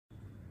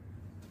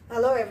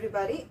Hello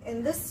everybody.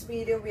 In this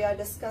video we are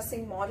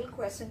discussing model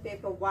question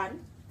paper 1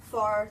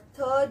 for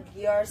 3rd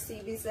year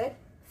CBZ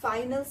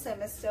final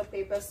semester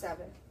paper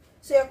 7.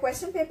 So your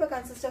question paper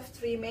consists of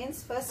 3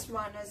 mains. First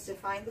one is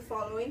define the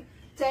following,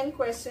 10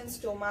 questions,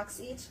 2 marks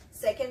each.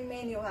 Second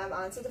main, you have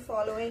answered the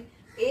following,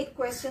 8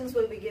 questions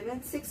will be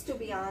given, 6 to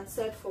be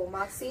answered, 4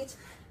 marks each.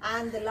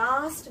 And the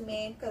last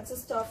main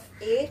consists of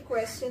 8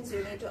 questions,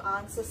 you need to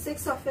answer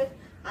 6 of it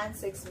and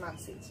 6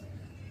 marks each.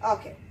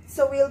 Okay,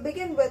 so we'll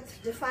begin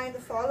with define the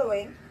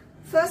following.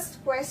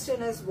 First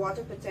question is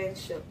water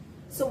potential.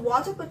 So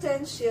water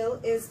potential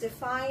is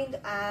defined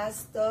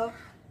as the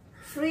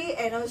free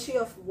energy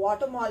of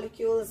water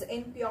molecules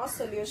in pure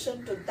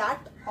solution to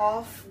that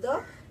of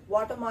the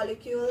water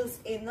molecules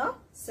in a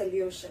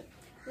solution.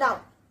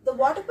 Now, the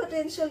water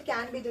potential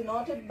can be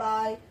denoted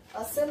by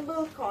a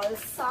symbol called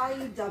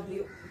psi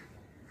W.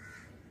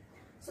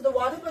 So the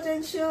water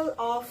potential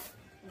of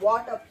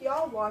water,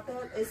 pure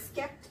water, is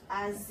kept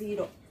as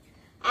 0.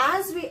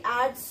 As we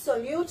add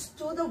solute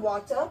to the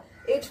water,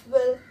 it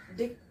will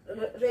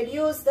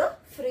reduce the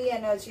free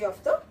energy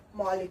of the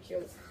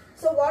molecules.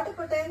 So water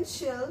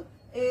potential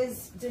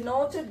is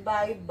denoted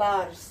by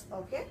bars.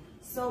 Okay,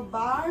 so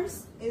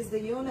bars is the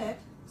unit.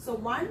 So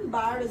 1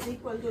 bar is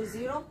equal to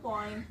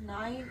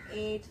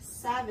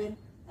 0.987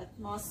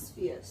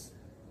 atmospheres.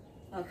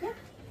 Okay,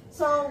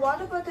 so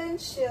water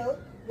potential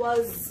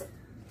was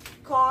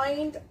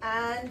coined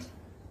and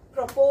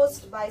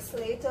proposed by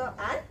Slater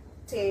and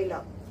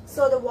Taylor.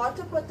 So the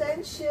water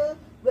potential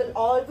will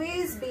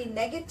always be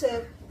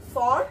negative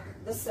for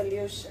the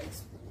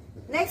solutions.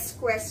 Next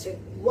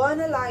question,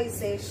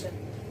 vernalization.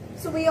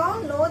 So we all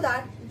know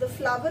that the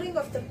flowering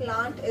of the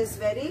plant is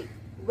very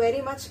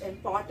much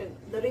important.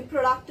 The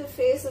reproductive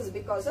phase is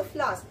because of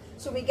flowers.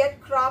 So we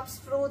get crops,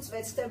 fruits,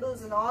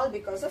 vegetables and all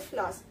because of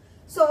flowers.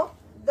 So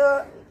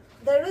there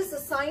is a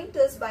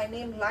scientist by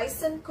name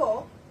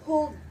Lysenko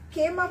who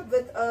came up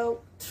with a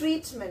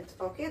treatment,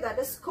 okay, that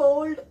is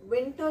cold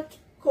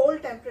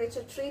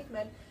temperature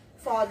treatment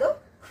for the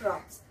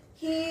crops.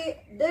 He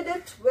did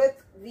it with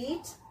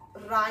wheat,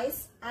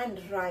 rice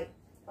and rye.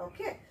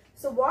 Okay,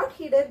 so what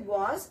he did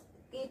was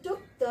he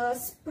took the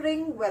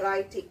spring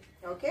variety.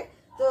 Okay,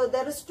 so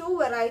there is 2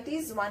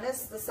 varieties. One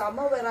is the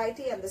summer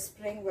variety and the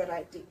spring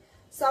variety.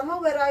 Summer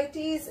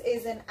varieties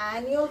is an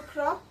annual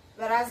crop,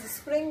 whereas the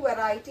spring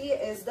variety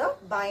is the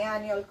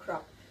biennial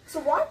crop. So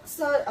what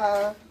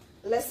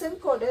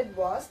Lysenko did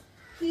was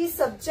he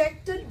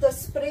subjected the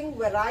spring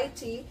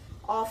variety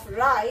of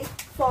rye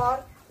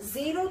for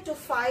 0 to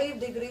 5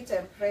 degree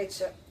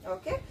temperature.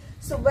 Okay,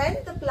 so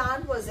when the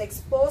plant was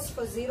exposed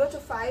for 0 to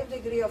 5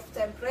 degree of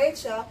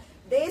temperature,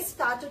 they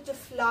started to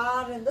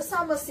flower in the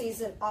summer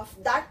season of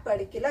that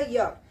particular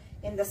year.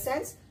 In the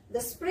sense, the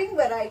spring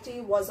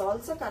variety was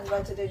also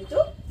converted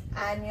into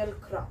annual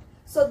crop.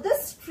 So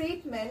this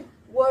treatment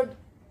would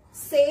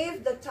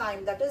save the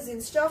time. That is,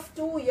 instead of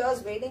 2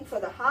 years waiting for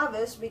the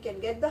harvest, we can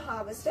get the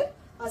harvest in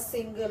a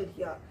single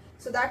year.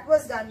 So that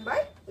was done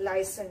by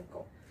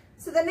Lysenko.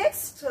 So the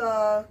next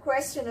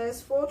question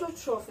is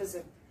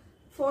phototrophism.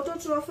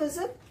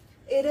 Phototrophism,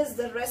 it is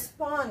the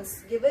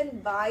response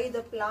given by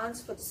the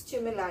plants for the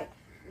stimuli.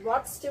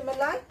 What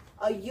stimuli?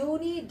 A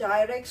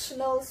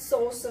unidirectional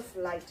source of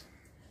light.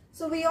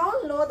 So we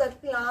all know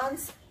that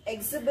plants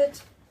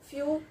exhibit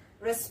few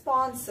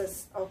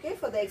responses, okay,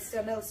 for the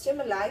external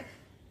stimuli.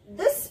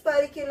 This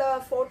particular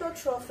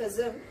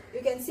phototrophism,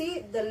 you can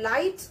see the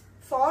light,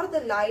 for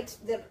the light,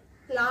 the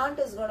plant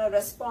is going to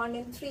respond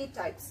in 3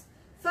 types.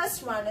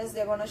 First one is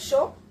they're going to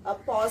show a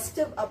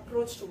positive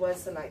approach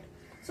towards the light.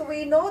 So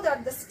we know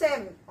that the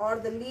stem or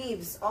the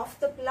leaves of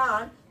the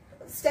plant,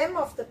 stem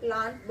of the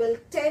plant will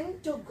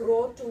tend to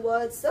grow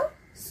towards the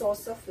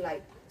source of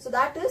light. So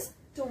that is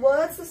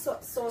towards the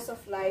source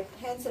of light,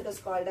 hence it is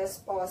called as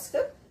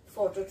positive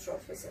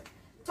phototrophism.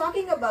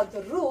 Talking about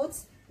the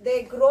roots,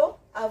 they grow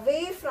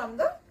away from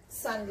the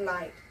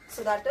sunlight.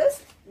 So that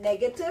is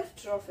negative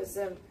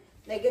trophism,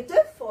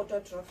 negative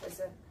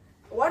phototrophism.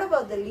 What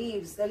about the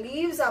leaves? The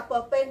leaves are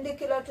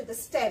perpendicular to the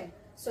stem.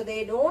 So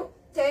they don't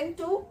tend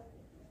to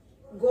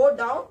go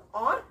down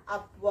or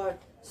upward.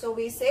 So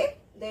we say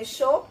they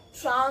show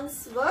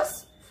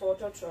transverse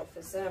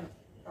phototrophism.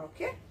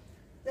 Okay.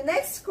 The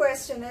next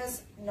question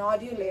is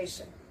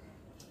nodulation.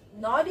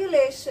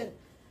 Nodulation.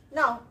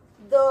 Now,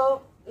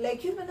 the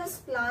leguminous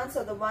plants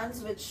are the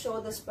ones which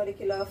show this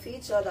particular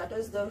feature, that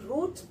is the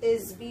root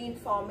is being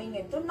forming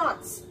into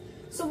knots.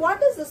 So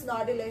what is this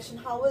nodulation?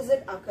 How is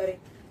it occurring?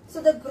 So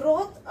the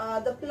growth,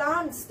 the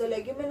plants, the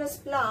leguminous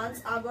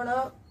plants are going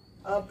to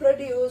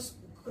produce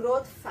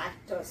growth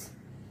factors.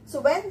 So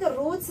when the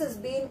roots is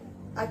being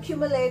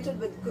accumulated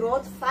with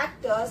growth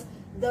factors,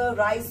 the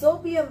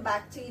rhizobium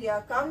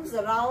bacteria comes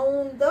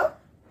around the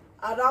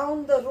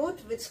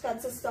root, which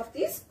consists of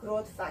these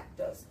growth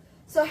factors.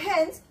 So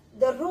hence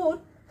the root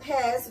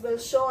hairs will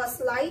show a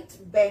slight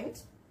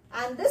bend,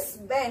 and this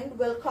bend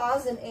will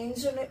cause an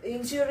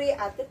injury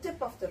at the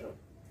tip of the root.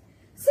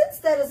 Since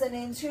there is an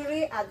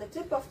injury at the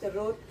tip of the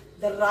root,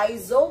 the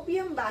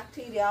rhizobium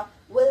bacteria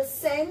will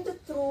send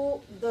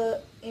through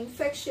the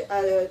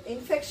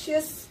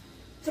infectious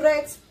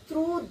threads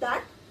through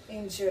that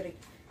injury,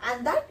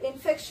 and that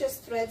infectious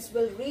threads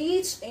will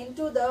reach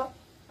into the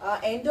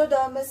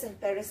endodermis and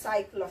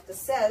pericycle of the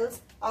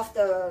cells of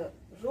the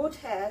root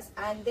hairs,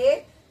 and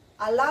they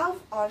allow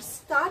or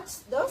start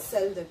the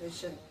cell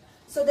division.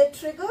 So they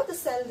trigger the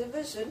cell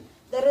division.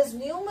 There is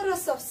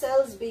numerous of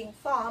cells being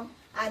formed,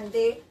 and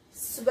they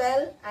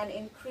swell and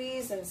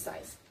increase in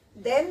size.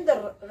 Then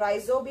the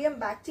rhizobium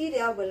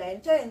bacteria will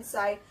enter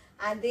inside,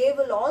 and they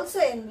will also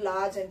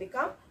enlarge and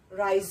become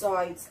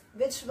rhizoids,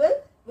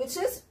 which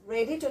is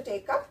ready to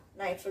take up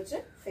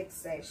nitrogen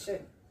fixation.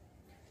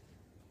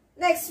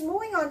 Next,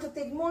 moving on to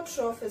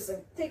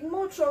thigmotrophism.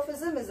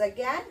 Thigmotrophism is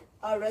again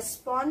a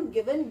response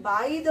given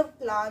by the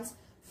plants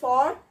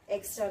for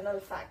external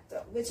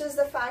factor. Which is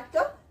the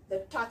factor? The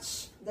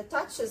touch. The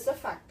touch is the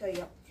factor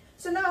here.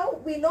 So now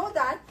we know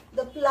that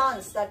the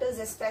plants, that is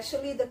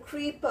especially the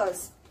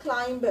creepers,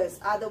 climbers,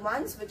 are the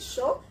ones which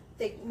show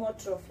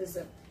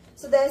thigmotrophism.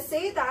 So they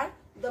say that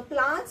the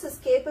plants is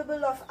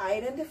capable of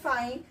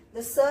identifying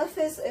the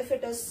surface if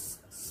it is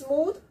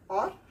smooth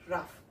or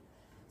rough.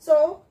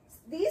 So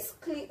these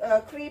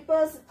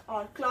creepers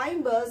or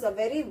climbers are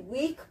very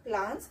weak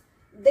plants.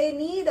 They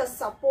need a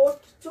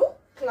support to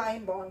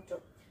climb onto.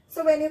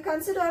 So when you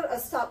consider a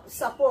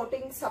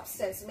supporting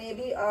substance,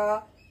 maybe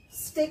a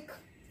stick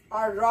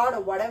or rod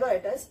or whatever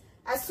it is,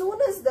 as soon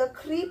as the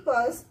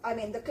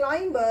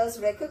climbers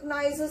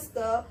recognizes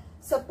the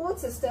support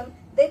system,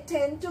 they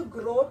tend to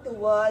grow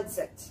towards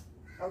it.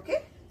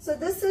 Okay, so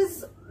this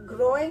is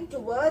growing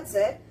towards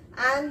it,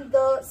 and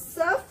the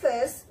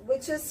surface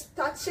which is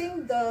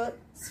touching the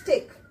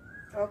stick,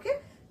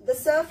 okay, the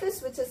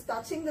surface which is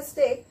touching the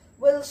stick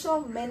will show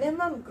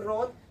minimum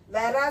growth,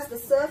 whereas the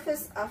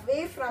surface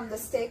away from the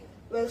stick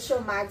will show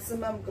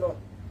maximum growth.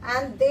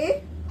 And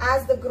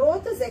as the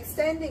growth is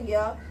extending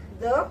here,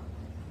 the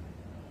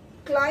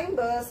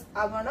climbers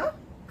are gonna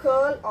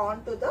curl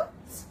onto the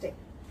stick.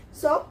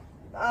 So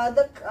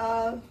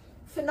the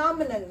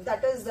phenomenon,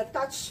 that is the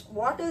touch,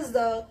 what is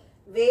the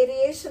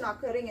variation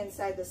occurring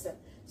inside the cell?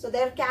 So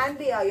there can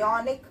be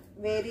ionic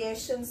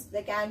variations,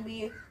 there can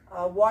be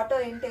water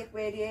intake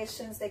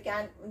variations,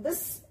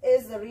 this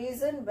is the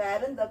reason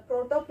wherein the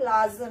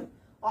protoplasm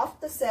of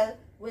the cell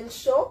will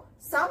show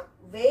some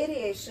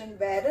variation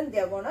wherein they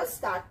are going to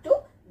start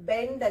to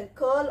bend and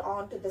curl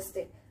onto the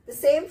stick. The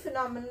same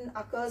phenomenon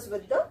occurs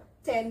with the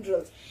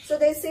tendrils. So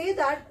they say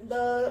that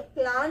the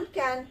plant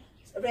can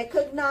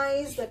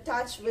recognize the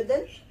touch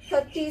within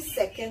 30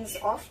 seconds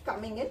of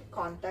coming in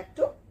contact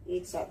to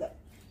each other.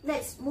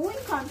 Next, moving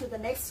on to the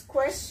next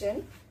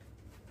question.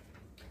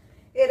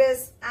 It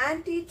is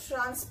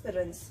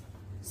anti-transparence.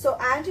 So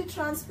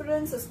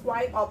anti-transparence is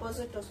quite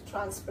opposite to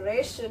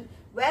transpiration,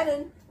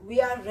 wherein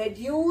we are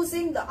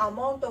reducing the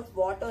amount of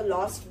water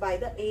lost by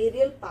the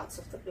aerial parts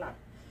of the plant.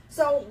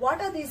 So what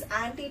are these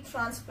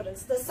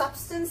anti-transparence? The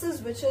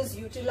substances which is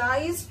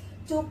utilized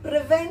to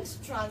prevent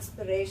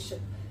transpiration.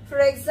 For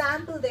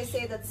example, they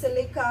say that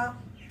silica,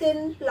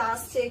 thin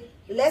plastic,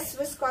 less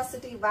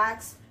viscosity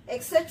wax,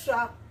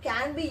 etc.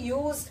 can be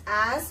used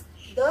as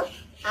the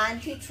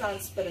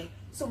anti-transparent.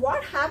 So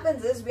what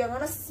happens is we are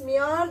going to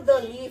smear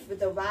the leaf with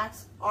the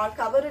wax or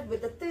cover it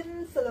with a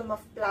thin film of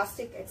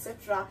plastic,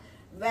 etc.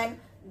 When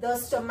the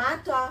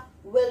stomata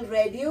will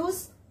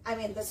reduce,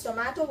 the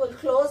stomata will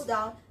close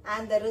down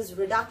and there is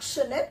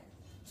reduction in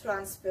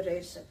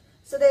transpiration.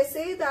 So they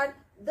say that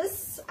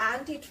this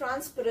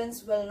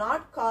anti-transparence will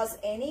not cause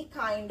any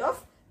kind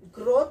of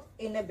growth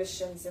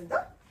inhibitions in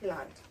the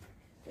plant.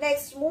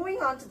 Next,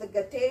 moving on to the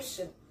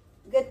guttation.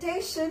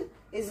 Guttation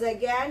is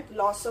again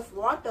loss of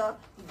water,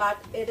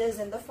 but it is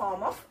in the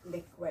form of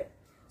liquid.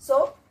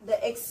 So the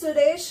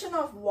exudation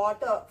of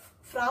water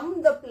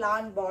from the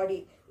plant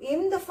body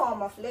in the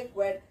form of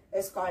liquid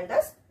is called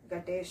as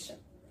guttation.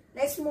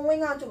 Next,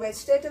 moving on to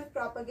vegetative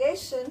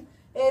propagation,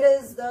 it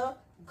is the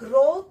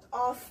growth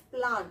of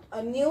plant,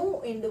 a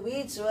new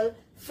individual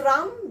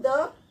from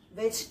the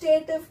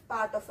vegetative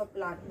part of a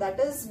plant, that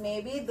is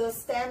maybe the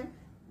stem,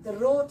 the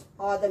root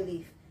or the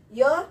leaf.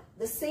 Here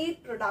the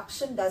seed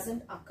production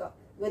doesn't occur.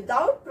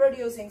 Without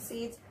producing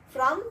seeds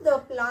from the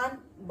plant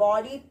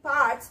body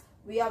parts,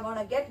 we are going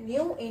to get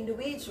new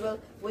individual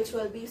which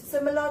will be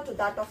similar to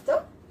that of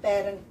the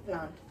parent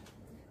plant.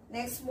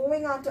 Next,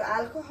 moving on to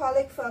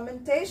alcoholic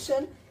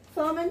fermentation.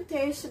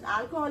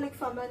 Alcoholic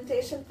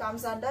fermentation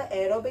comes under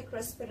aerobic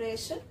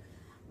respiration.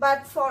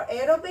 But for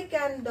aerobic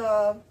and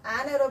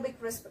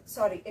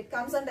it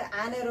comes under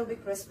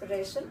anaerobic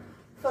respiration.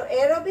 For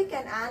aerobic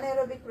and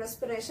anaerobic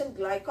respiration,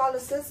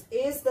 glycolysis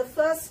is the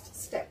first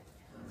step.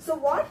 So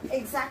what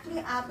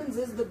exactly happens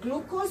is the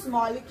glucose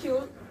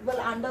molecule will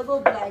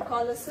undergo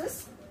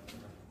glycolysis.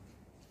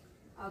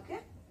 Okay.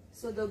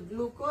 So the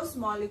glucose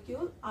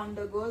molecule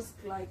undergoes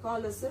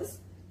glycolysis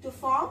to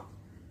form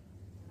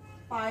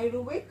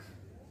pyruvic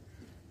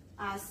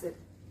acid.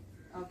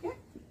 Okay.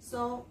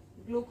 So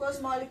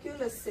glucose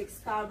molecule is 6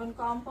 carbon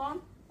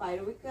compound.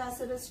 Pyruvic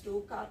acid is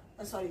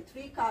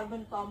 3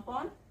 carbon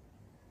compound.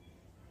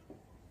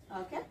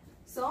 Okay.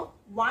 So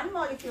 1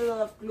 molecule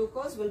of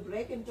glucose will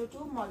break into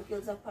 2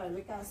 molecules of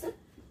pyruvic acid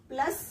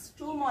plus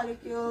 2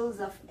 molecules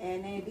of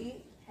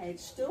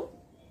NADH2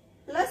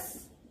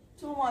 plus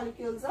 2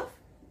 molecules of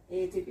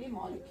ATP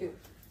molecule.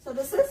 So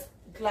this is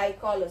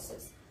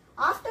glycolysis.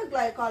 After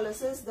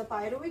glycolysis, the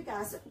pyruvic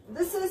acid,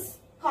 this is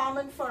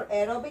common for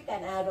aerobic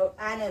and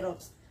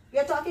anaerobes. We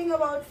are talking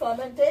about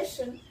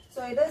fermentation,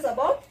 so it is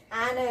about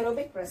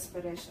anaerobic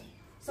respiration.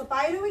 So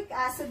pyruvic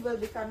acid will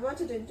be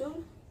converted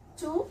into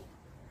 2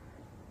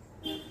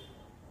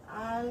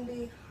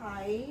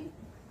 aldehyde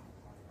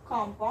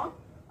compound.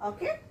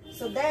 Okay,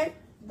 so then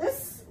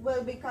this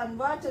will be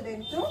converted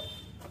into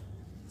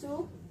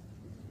 2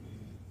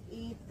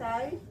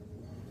 ethyl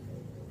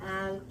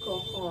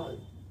alcohol.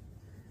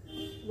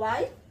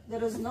 Why?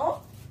 There is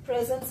no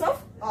presence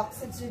of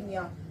oxygen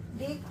here.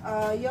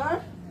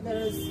 Here there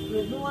is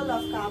removal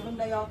of carbon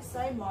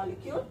dioxide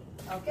molecule.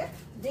 Okay,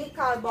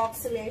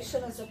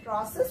 decarboxylation is a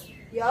process.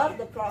 Here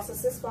the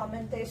process is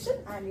fermentation,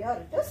 and here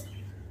it is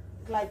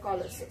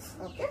glycolysis.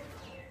 Okay.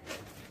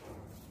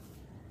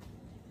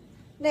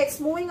 Next,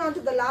 moving on to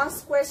the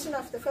last question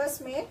of the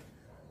first main.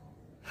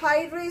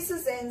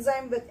 Hydrases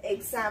enzyme with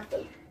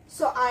example.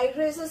 So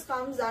hydrases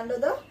comes under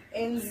the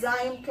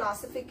enzyme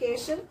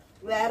classification,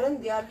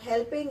 wherein they are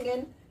helping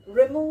in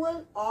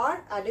removal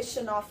or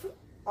addition of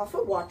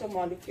a water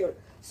molecule.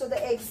 So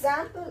the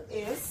example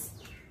is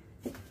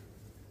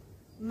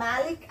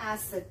malic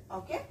acid.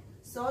 Okay,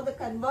 so the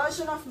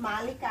conversion of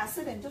malic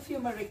acid into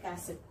fumaric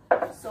acid.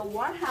 So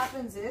what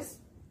happens is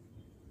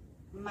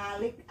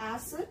malic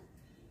acid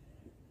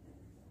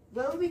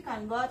will be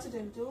converted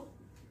into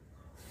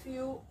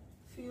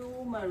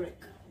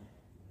fumaric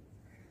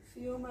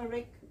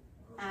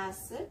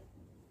acid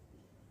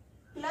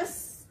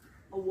plus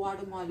a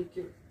water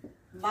molecule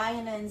by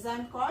an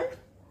enzyme called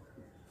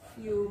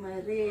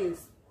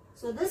fumarase.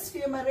 So this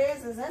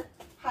fumarase is a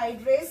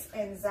hydrase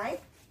enzyme,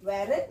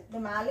 wherein the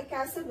malic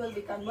acid will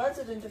be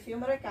converted into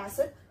fumaric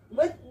acid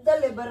with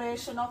the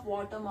liberation of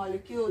water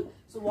molecule.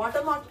 So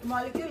water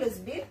molecule is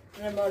being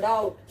removed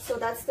out. So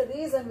that's the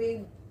reason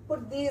we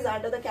put these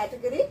under the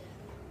category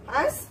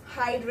as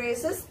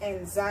hydrases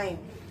enzyme.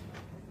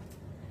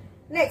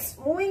 Next,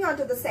 moving on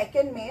to the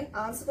second main,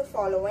 answer the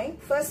following.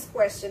 First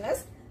question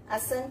is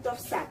ascent of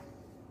sap.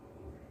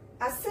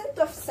 Ascent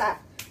of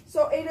sap.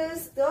 So it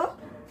is the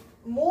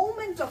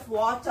movement of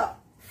water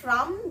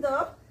from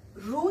the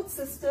root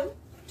system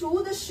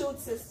to the shoot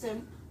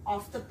system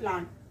of the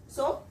plant.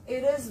 So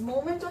it is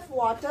movement of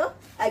water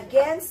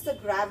against the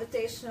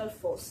gravitational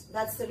force.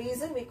 That's the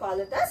reason we call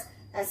it as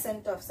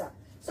ascent of sap.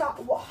 So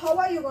how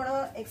are you going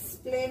to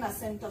explain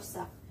ascent of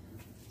sap?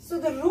 So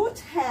the root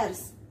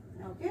hairs,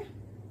 okay,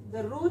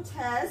 the root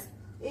hairs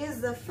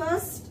is the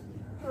first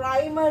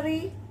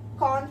primary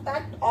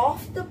contact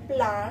of the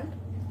plant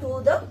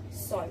to the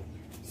soil.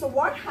 So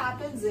what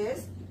happens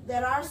is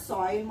there are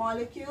soil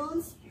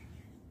molecules,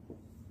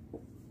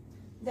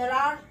 there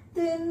are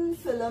thin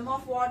film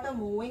of water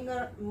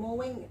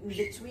moving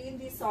between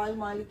the soil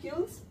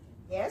molecules.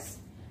 Yes.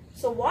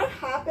 So what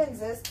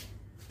happens is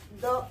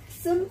the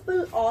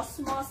simple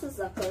osmosis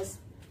occurs.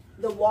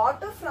 The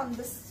water from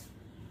this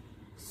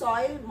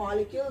soil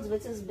molecules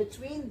which is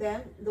between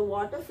them, the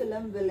water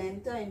film will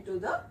enter into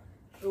the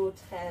root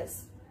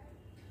hairs.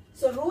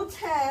 So root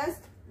hairs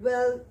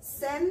will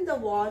send the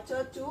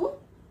water to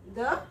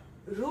the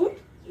root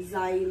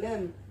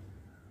xylem.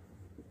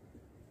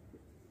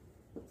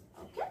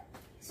 Okay.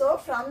 So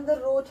from the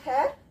root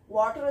hair,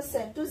 water is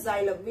sent to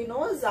xylem. We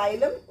know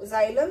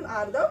xylem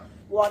are the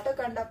water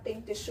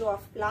conducting tissue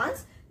of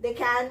plants. They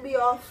can be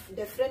of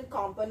different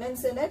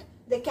components in it.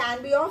 They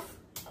can be of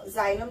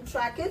xylem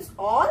tracheids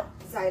or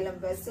xylem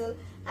vessel,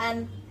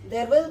 and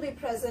there will be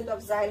present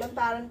of xylem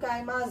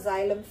parenchyma,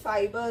 xylem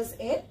fibers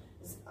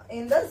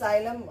in the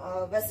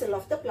xylem vessel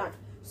of the plant.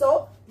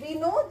 So we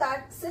know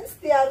that since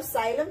they are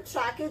xylem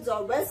tracheids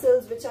or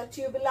vessels which are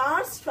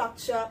tubular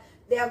structure,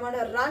 they are going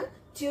to run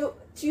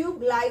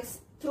tube-like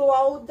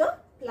throughout the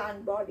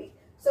plant body.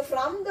 So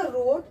from the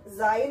root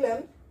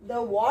xylem, the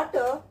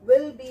water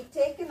will be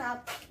taken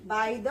up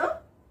by the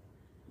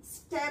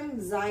stem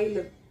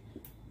xylem.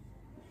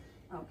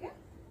 Okay,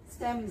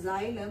 stem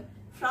xylem.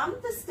 From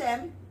the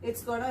stem,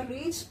 it's going to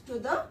reach to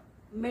the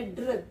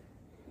midrib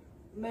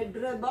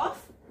of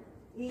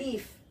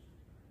leaf.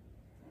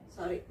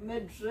 Sorry,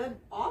 midrib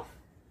of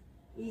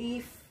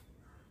leaf.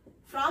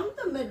 From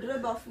the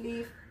midrib of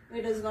leaf,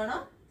 it is going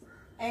to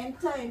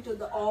enter into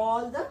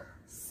all the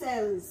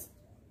cells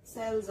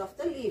of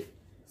the leaf.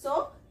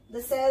 So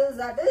the cells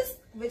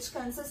which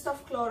consist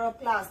of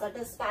chloroplast, that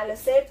is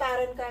palisade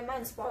parenchyma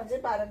and spongy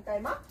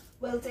parenchyma,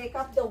 will take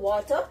up the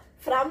water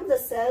from the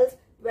cells,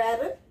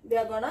 wherein they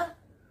are going to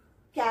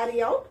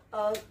carry out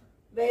a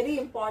very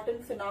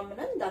important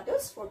phenomenon, that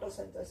is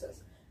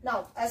photosynthesis.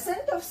 Now,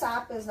 ascent of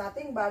sap is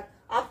nothing but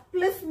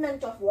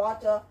upliftment of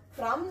water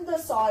from the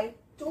soil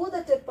to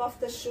the tip of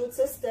the shoot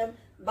system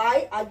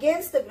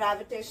against the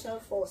gravitational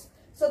force.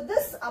 So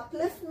this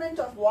upliftment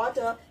of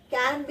water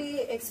can be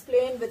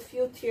explained with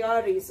few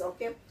theories,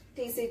 okay.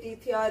 TCT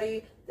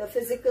theory, the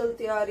physical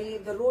theory,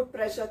 the root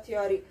pressure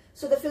theory.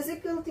 So the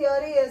physical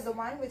theory is the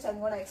one which I'm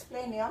going to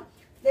explain here.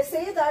 They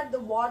say that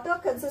the water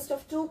consists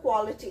of two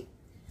qualities.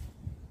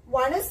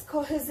 One is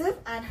cohesive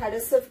and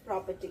adhesive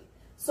property.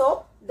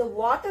 So the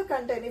water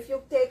content, if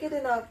you take it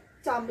in a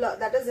tumbler,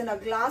 that is in a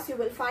glass, you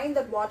will find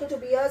that water to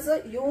be as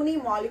a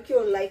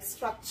unimolecule like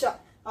structure.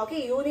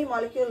 Okay,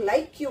 unimolecule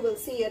like you will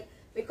see it,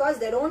 because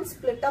they don't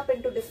split up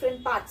into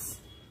different parts.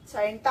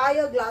 So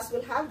entire glass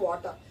will have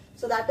water.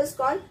 So that is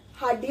called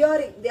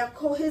adhering. They are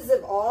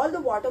cohesive. All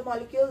the water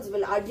molecules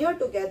will adhere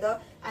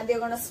together and they are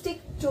going to stick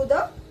to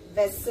the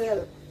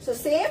vessel. So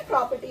same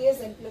property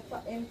is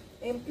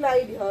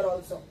implied here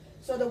also.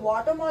 So the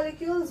water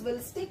molecules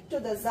will stick to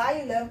the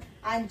xylem,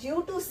 and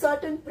due to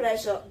certain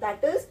pressure,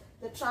 that is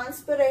the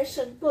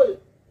transpiration pull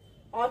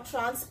or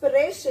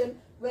transpiration,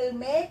 will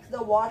make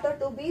the water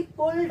to be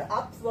pulled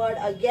upward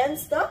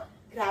against the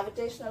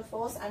gravitational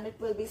force, and it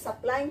will be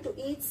supplying to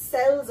each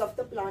cells of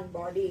the plant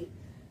body.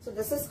 So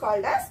this is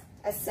called as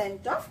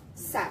ascent of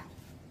sap.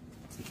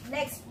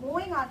 Next,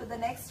 moving on to the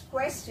next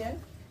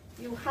question,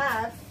 you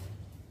have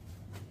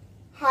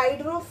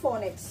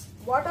hydroponics.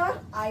 What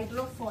are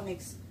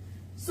hydroponics?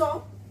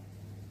 So,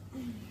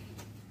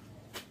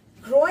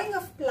 growing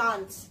of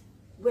plants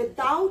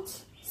without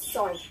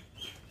soil.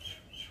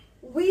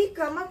 We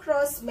come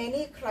across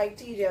many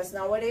criteria.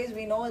 Nowadays,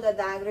 we know that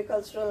the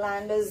agricultural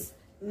land is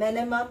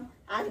minimum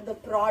and the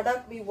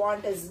product we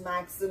want is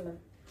maximum.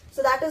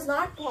 So that is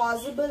not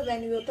possible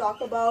when you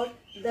talk about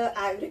the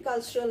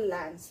agricultural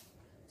lands.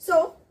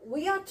 So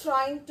we are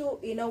trying to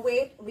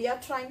innovate, we are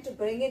trying to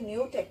bring in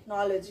new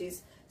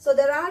technologies. So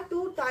there are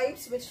two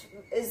types which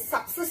is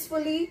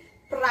successfully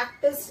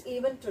practiced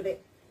even today.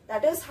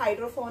 That is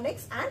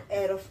hydroponics and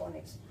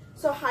aeroponics.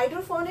 So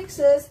hydroponics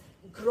is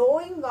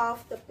growing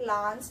of the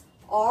plants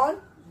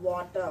on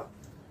water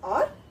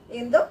or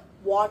in the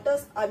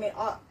waters,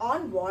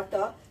 on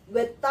water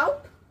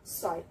without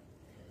soil.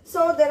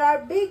 So there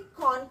are big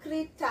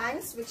concrete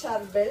tanks which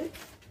are built.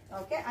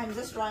 Okay, I'm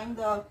just drawing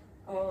the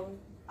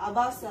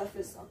above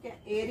surface, okay,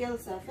 aerial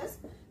surface.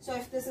 So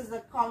if this is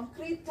the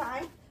concrete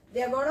tank,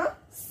 they are going to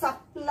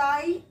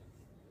supply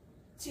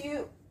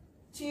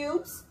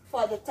tubes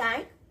for the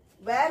tank,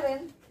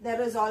 wherein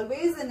there is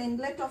always an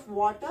inlet of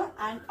water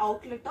and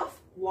outlet of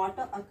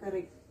water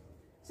occurring.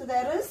 So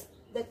there is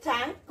the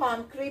tank,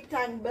 concrete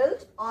tank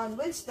built, on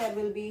which there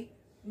will be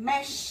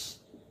mesh.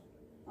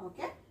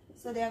 Okay,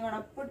 so they are going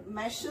to put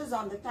meshes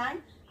on the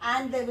tank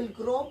and they will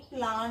grow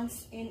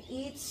plants in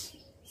each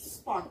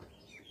spot,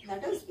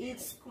 that is each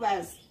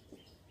squares.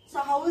 So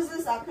how is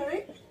this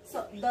occurring?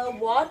 So the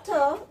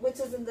water which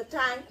is in the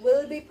tank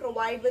will be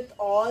provided with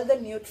all the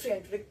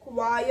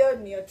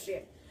required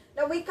nutrient.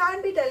 Now we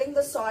can't be telling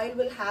the soil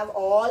will have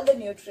all the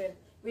nutrient.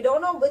 We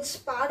don't know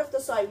which part of the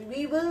soil.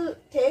 We will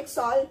take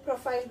soil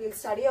profile, we'll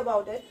study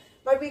about it,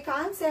 but we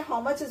can't say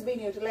how much is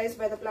being utilized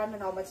by the plant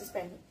and how much is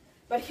pending.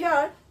 But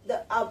here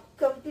the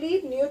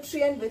complete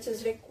nutrient which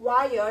is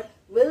required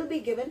will be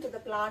given to the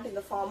plant in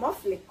the form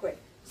of liquid.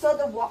 So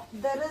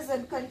there is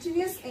a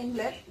continuous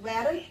inlet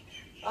wherein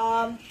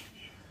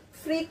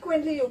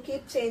frequently you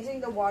keep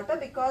changing the water,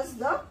 because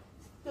the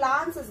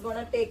plants is going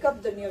to take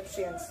up the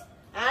nutrients,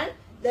 and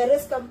there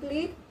is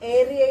complete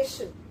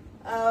aeration.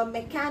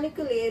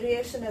 Mechanical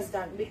aeration is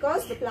done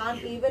because the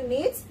plant even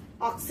needs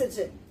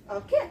oxygen.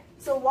 Okay,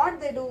 so what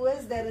they do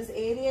is there is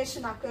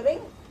aeration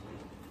occurring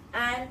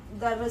and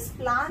there is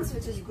plants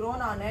which is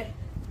grown on it.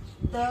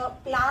 The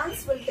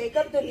plants will take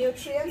up the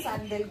nutrients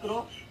and they'll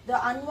grow. The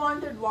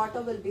unwanted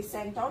water will be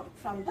sent out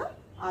from the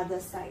other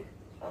side.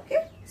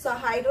 Okay, so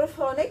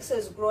hydroponics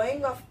is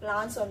growing of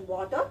plants on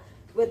water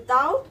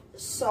without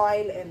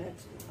soil in it.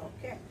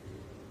 Okay,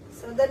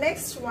 so the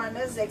next one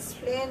is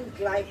explain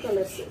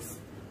glycolysis.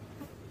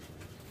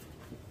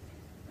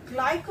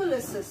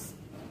 Glycolysis,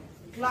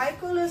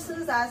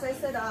 as I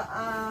said,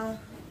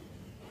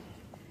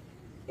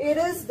 it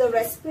is the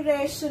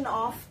respiration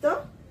of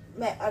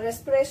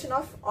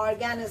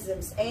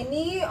organisms.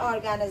 Any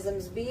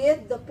organisms, be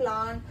it the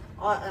plant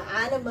or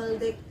animal,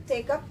 they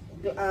take up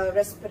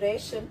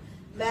respiration,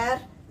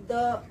 where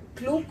the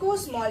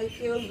glucose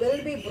molecule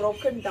will be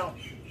broken down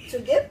to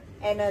give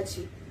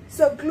energy.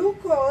 So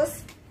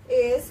glucose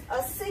is a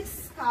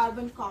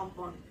 6-carbon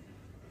compound.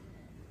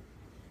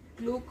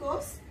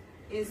 Glucose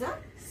is a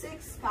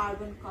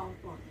 6-carbon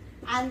compound,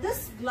 and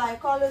this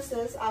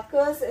glycolysis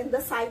occurs in the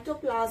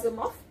cytoplasm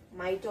of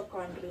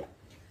mitochondria.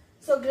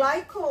 So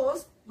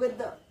glucose, with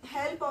the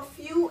help of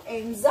few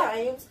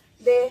enzymes,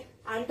 they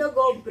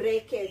undergo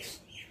breakage,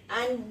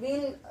 and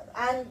the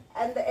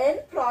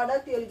end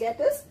product you'll get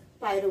is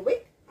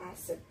pyruvic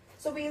acid.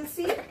 So we'll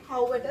see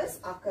how it is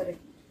occurring.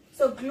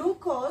 So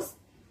glucose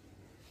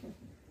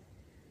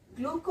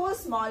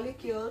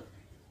molecule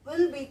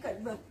will be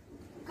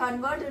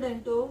converted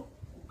into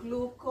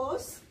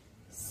glucose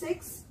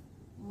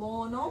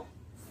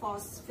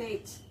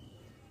 6-monophosphate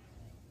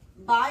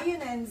by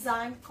an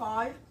enzyme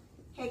called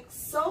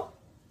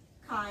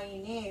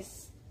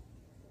hexokinase.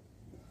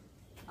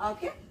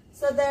 Okay,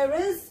 so there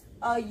is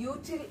a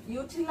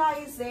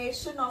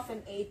utilization of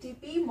an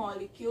ATP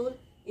molecule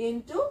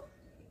into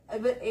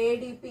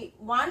ADP.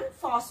 One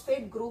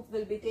phosphate group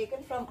will be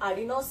taken from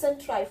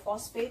adenosine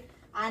triphosphate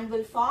and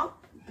will form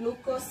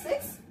glucose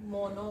 6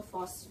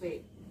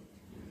 monophosphate.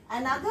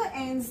 Another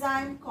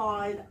enzyme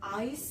called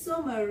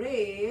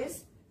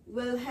isomerase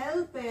will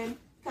help in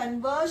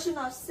conversion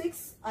of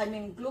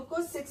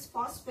glucose 6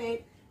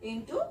 phosphate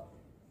into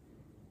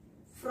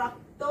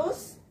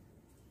fructose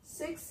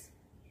 6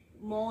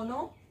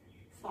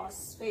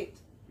 monophosphate.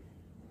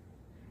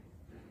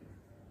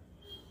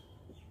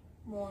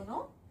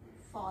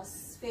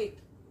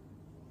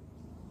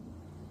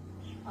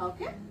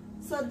 Okay,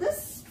 so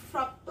this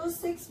fructose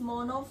 6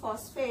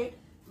 monophosphate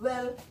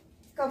will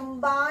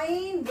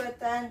combine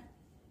with an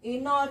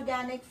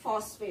inorganic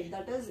phosphate,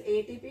 that is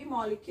ATP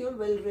molecule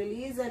will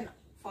release an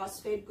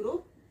phosphate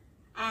group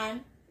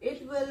and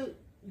it will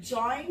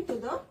join to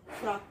the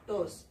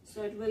fructose.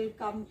 So it will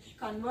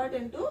convert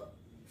into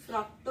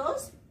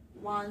fructose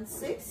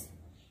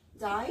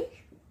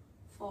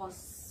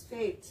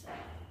 1,6-diphosphate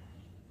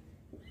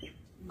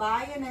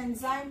by an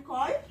enzyme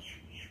called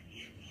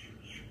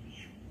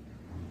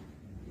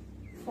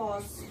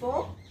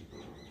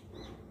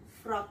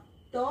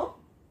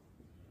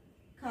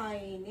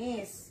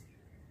phosphofructokinase.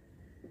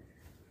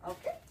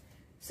 Okay,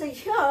 so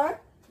here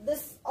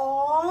this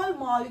all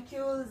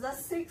molecules are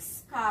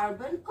 6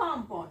 carbon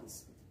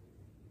compounds.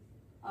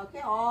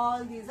 Okay,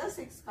 all these are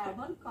 6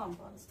 carbon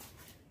compounds.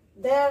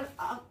 There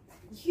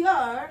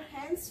here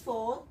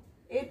henceforth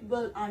it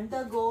will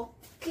undergo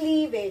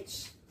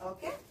cleavage.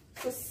 Okay,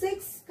 so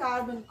 6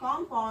 carbon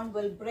compound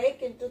will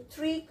break into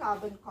 3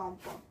 carbon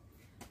compound.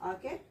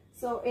 Okay,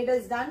 so it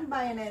is done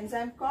by an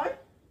enzyme called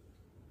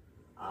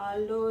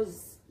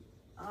aldase,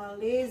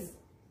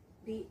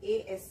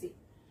 DASE.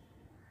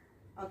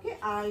 Okay,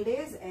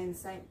 aldase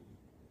enzyme.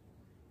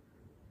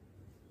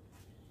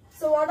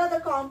 So what are the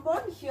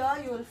compound? Here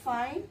you will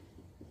find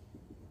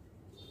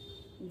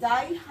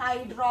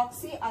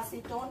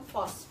dihydroxyacetone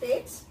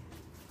phosphates.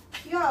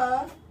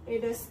 Here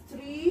it is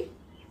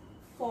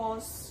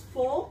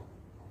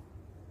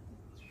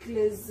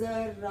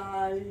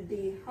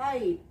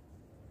 3-phosphoglyceraldehyde.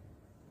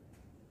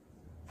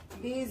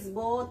 These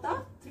both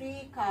are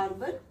 3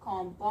 carbon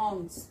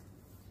compounds.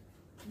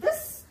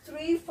 This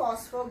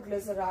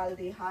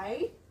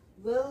 3-phosphoglyceraldehyde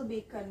will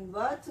be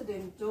converted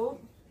into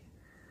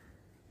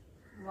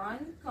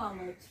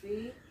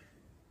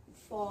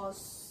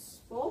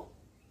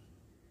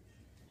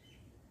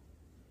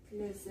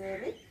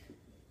 1,3-phosphoglyceric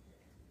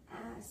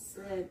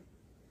acid.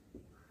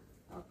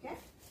 Okay,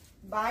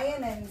 by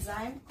an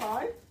enzyme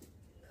called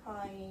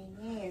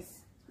kinase.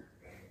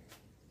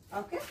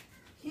 Okay,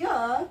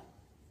 here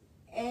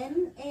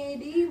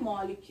NAD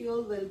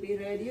molecule will be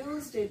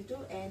reduced into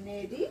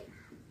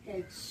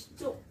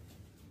NADH2.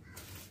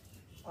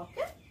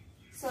 Okay,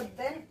 so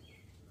then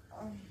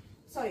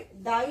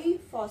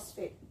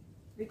diphosphate,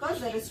 because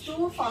there is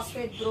 2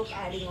 phosphate group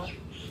adding on.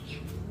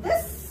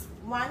 This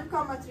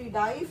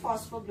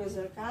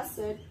 1,3-diphosphoglyceric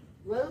acid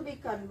will be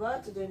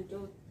converted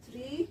into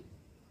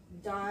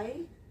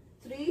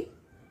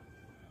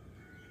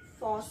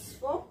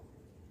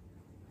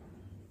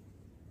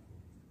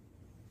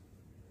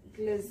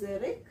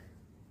 3-phosphoglyceric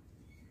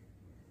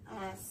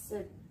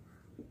acid.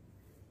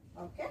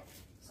 Okay,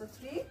 so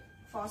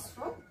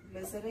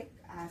 3-phosphoglyceric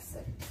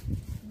acid.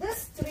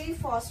 This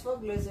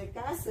 3-phosphoglyceric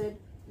acid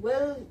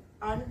will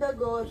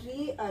undergo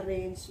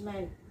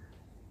rearrangement.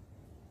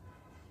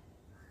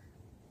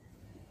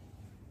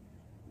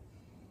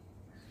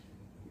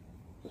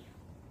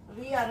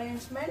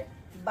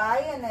 By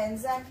an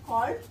enzyme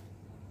called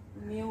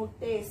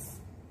mutase.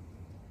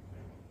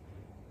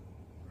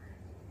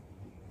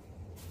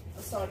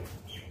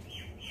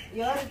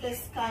 Here it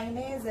is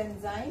kinase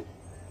enzyme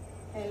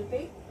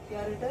helping.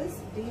 Here it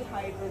is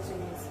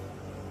dehydrogenase.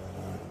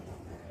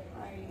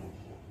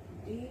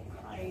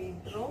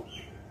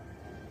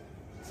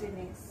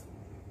 Dehydrogenase.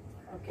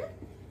 Okay.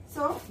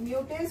 So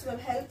mutase will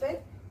help in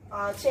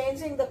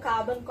changing the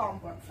carbon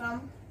compound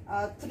from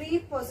 3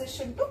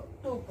 position to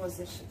 2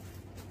 position.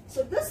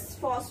 So this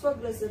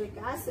phosphoglyceric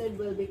acid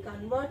will be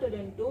converted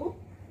into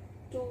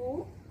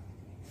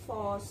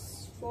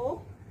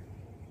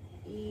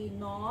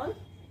 2-phosphoenol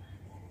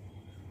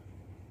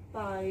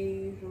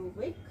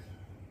pyruvic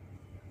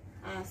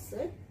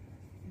acid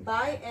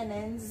by an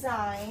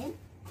enzyme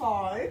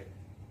called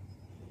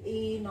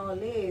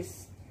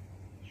enolase.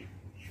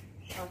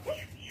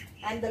 Okay,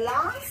 and the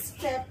last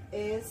step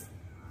is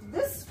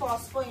this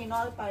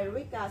phosphoenol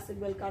pyruvic acid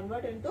will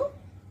convert into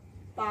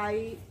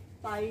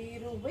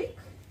pyruvic.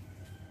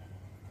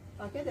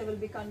 Okay, they will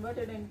be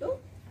converted into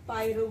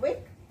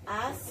pyruvic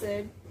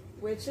acid,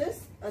 which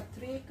is a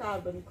 3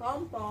 carbon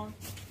compound.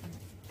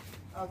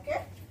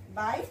 Okay,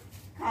 by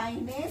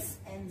kinase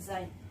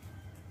enzyme.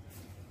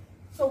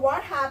 So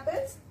what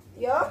happens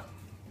here?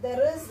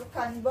 There is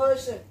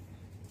conversion.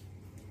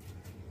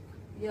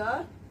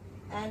 Here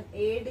an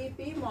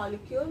ADP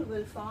molecule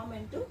will form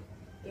into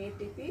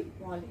ATP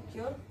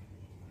molecule.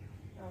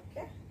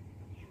 Okay.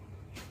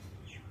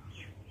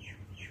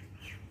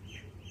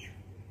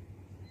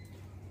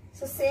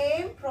 So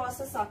same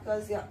process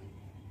occurs here.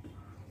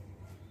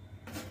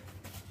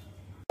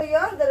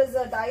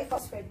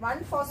 diphosphate.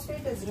 One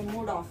phosphate is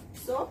removed off.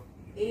 So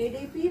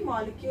ADP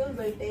molecule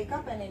will take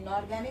up an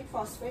inorganic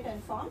phosphate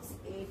and forms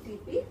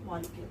ATP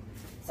molecule.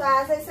 So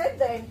as I said,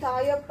 the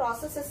entire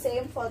process is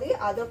same for the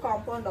other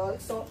compound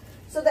also.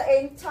 So the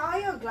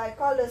entire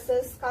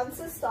glycolysis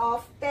consists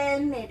of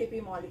 10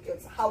 ATP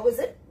molecules. How is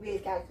it? We'll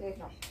calculate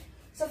now.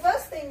 So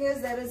first thing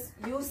is there is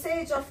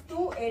usage of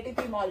 2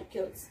 ATP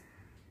molecules.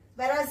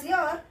 Whereas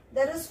here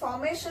there is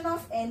formation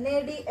of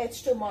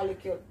NADH2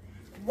 molecule.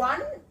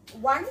 One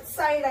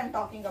side I am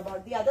talking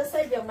about. The other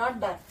side we have not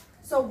done.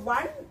 So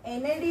one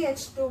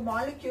NADH2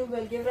 molecule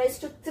will give rise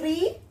to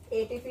 3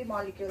 ATP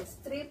molecules.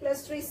 3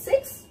 plus 3,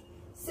 6.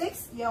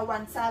 6, here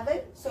 1,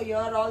 7. So here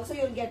also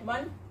you will get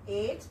 1,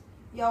 8.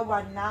 Here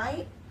 1,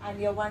 9. And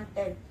here 1,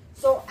 10.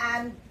 So,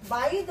 and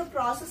by the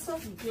process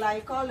of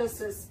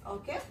glycolysis,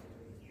 okay.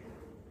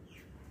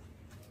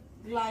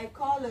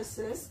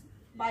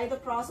 By the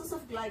process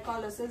of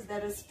glycolysis,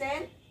 there is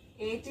 10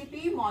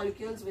 ATP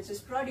molecules which is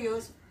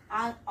produced,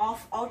 and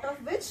out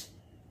of which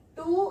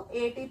 2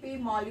 ATP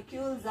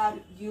molecules are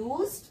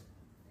used.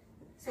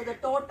 So the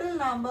total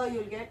number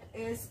you'll get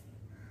is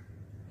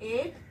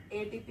 8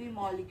 ATP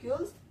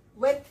molecules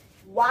with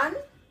one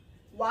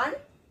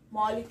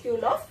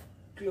molecule of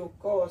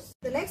glucose.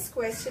 The next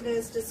question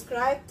is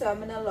describe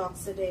terminal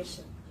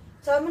oxidation.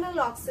 Terminal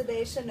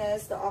oxidation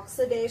is the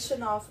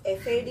oxidation of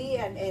FAD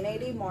and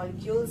NAD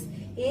molecules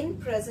in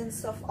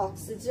presence of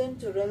oxygen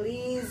to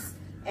release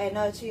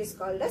energy is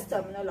called as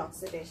terminal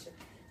oxidation.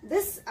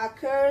 This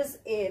occurs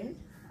in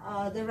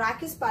the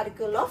Rankis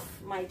particle of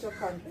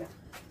mitochondria.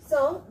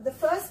 So the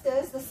first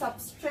is the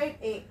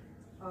substrate A.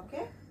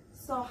 Okay.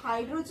 So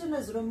hydrogen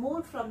is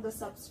removed from the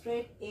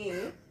substrate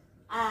A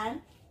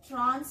and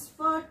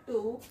transferred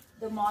to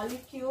the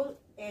molecule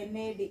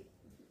NAD.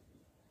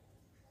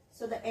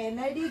 So the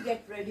NAD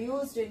get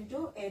reduced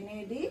into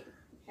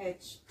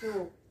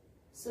NADH2.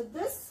 So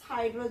this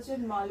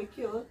hydrogen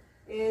molecule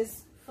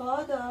is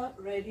further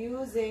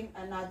reducing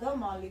another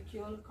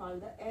molecule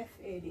called the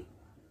FAD.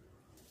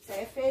 So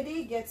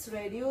FAD gets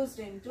reduced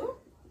into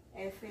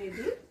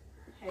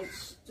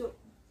FADH2.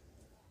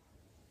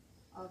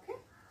 Okay.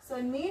 So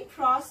in main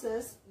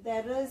process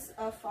there is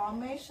a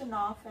formation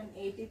of an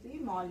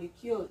ATP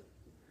molecule.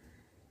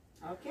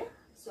 Okay.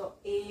 So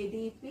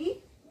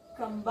ADP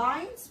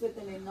combines with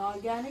an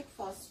inorganic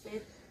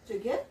phosphate to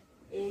get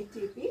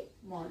ATP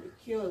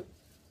molecule.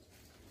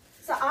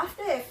 So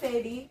after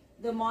FAD,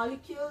 the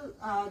molecule,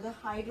 the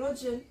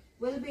hydrogen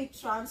will be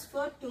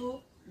transferred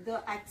to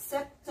the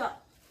acceptor,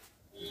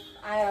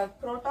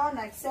 proton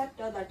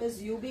acceptor, that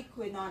is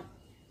ubiquinone.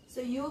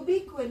 So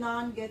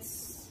ubiquinone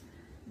gets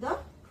the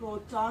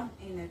proton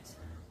in it.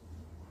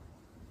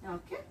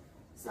 Okay.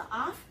 So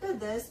after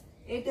this,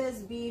 it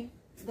has been,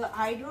 the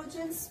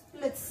hydrogen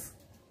splits.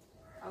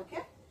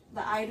 Okay.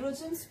 The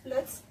hydrogen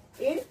splits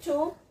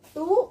into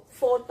 2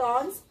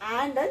 photons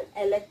and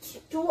an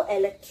 2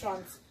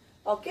 electrons.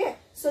 Okay.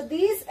 So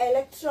these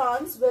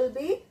electrons will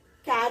be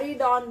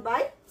carried on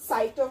by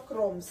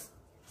cytochromes.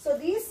 So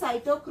these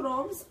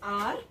cytochromes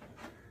are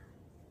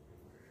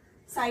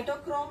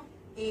cytochrome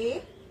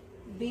A,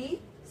 B,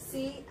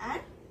 C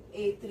and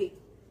A3.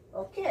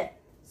 Okay.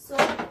 So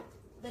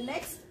the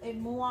next we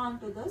move on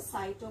to the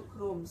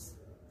cytochromes.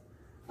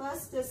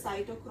 First is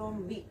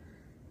cytochrome B.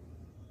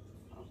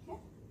 Okay.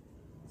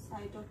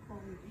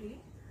 Cytochrome B.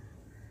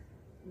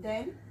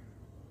 Then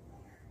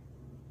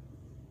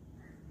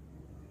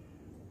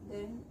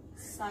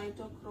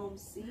cytochrome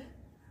C.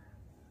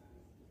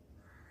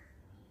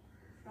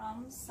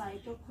 From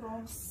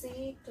cytochrome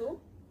C to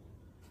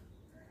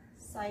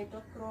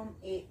cytochrome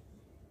A.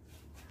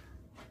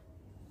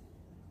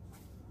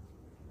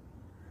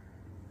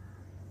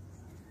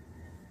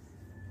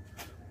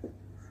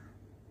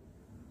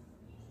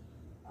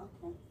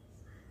 Okay,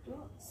 to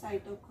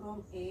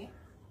cytochrome A.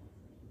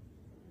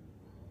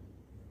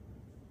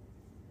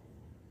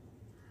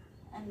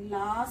 And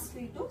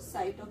lastly to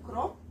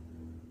cytochrome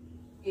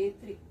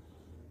A3.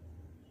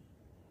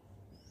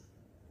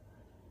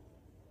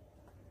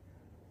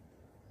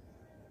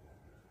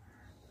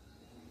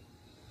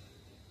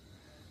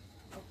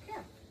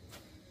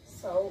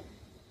 So,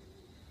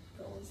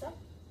 goes up,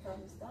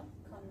 comes down,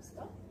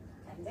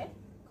 and then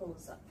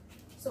goes up.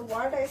 So,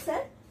 what I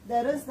said,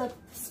 there is the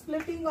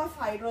splitting of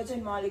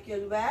hydrogen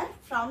molecule, where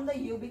from the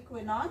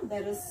ubiquinone,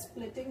 there is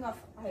splitting of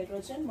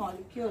hydrogen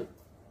molecule.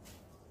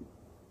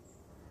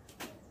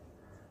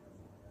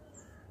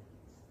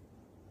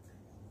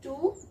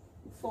 Two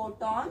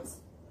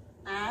photons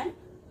and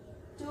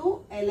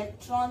 2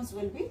 electrons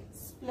will be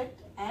split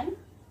and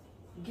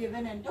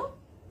given into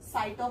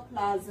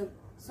cytoplasm.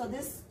 So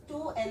this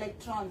 2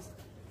 electrons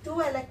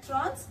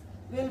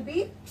will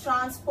be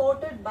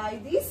transported by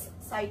these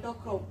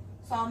cytochrome.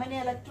 So how many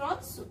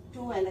electrons?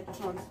 2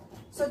 electrons.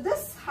 So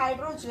this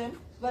hydrogen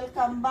will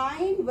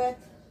combine with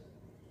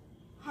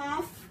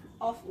half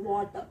of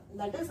water,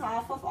 that is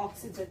half of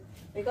oxygen,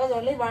 because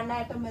only one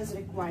atom is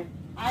required,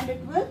 and it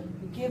will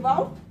give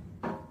out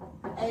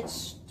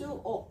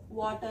H2O.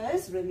 Water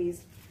is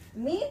released.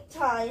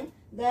 Meantime,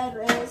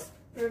 there is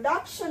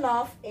production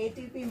of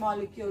ATP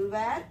molecule,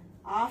 where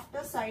after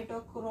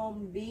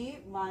cytochrome B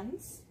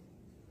once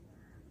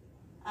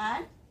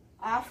and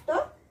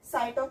after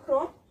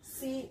cytochrome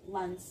C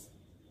once.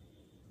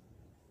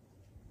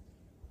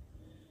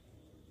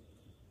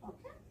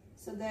 Okay,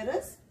 so there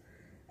is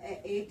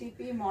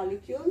ATP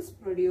molecules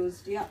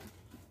produced here.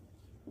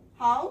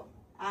 How?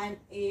 And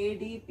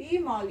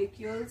ADP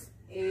molecules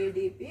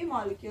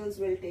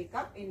will take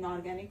up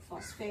inorganic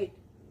phosphate.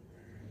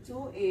 2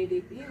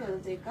 ADP will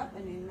take up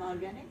an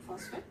inorganic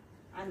phosphate,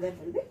 and there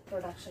will be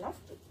production of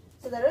 2.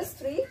 So there is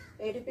 3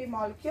 ATP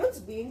molecules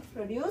being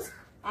produced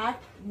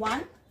at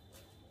one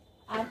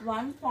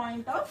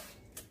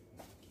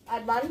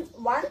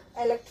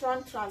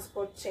electron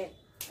transport chain.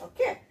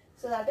 Okay,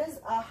 so that is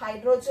a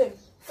hydrogen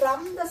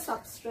from the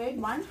substrate.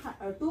 2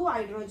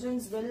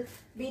 hydrogens will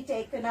be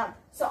taken up.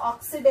 So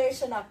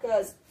oxidation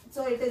occurs.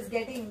 So it is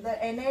getting the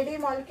NAD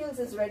molecules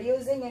is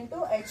reducing into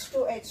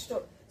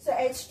H2H2. So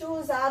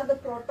H2s are the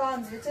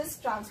protons which is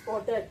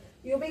transported.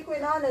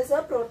 Ubiquinone is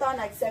a proton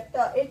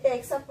acceptor. It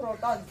takes up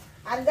protons,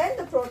 and then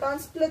the proton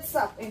splits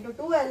up into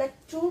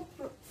 2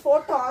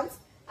 photons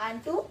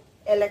and 2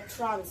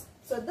 electrons.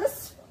 So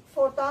this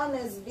photon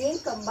is being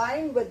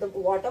combined with the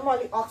water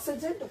molecule,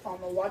 oxygen, to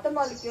form a water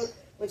molecule,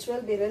 which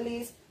will be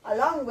released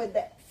along with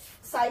the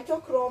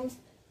cytochromes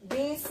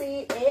B,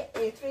 C,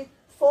 A3.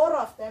 4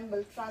 of them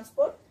will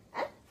transport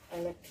an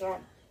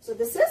electron. So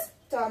this is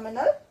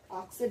terminal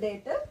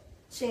oxidative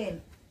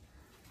chain.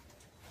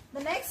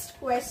 The next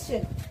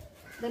question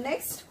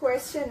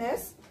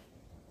is,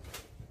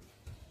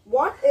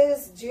 what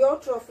is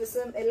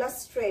geotrophism?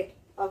 Illustrate.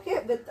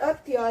 Okay, with a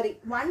theory.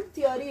 One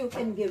theory you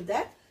can give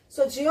that.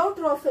 So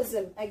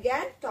geotrophism,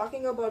 again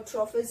talking about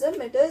trophism,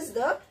 it is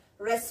the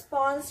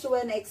response to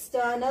an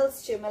external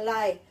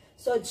stimuli.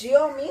 So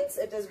geo means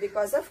it is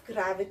because of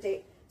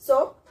gravity.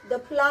 So the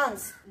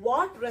plants,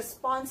 what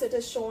response it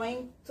is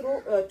showing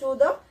through to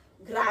the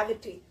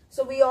gravity.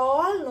 So we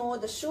all know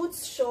the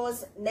shoots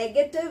shows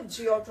negative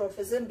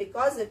geotrophism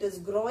because it is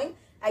growing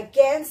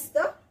against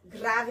the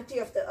gravity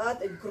of the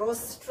earth. It grows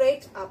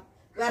straight up.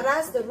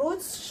 Whereas the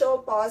roots show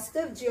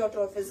positive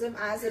geotrophism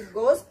as it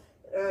goes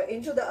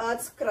into the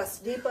earth's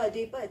crust. Deeper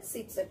it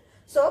seeps in.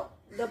 So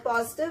the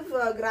positive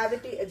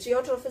gravity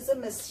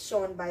geotrophism is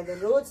shown by the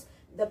roots.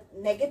 The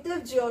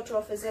negative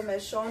geotrophism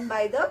is shown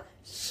by the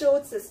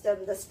shoot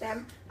system, the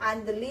stem,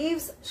 and the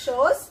leaves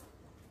shows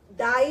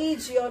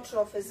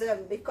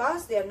digeotrophism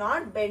because they are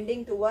not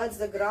bending towards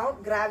the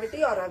ground,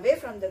 gravity, or away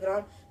from the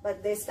ground,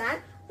 but they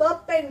stand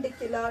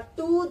perpendicular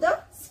to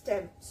the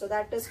stem. So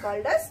that is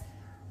called as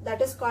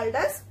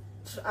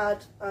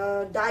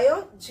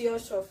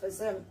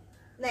digeotrophism.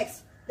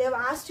 Next, they have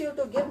asked you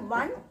to give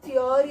one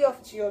theory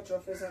of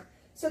geotrophism.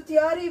 So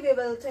theory, we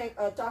will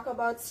talk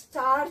about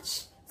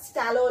starch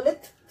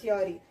stallolith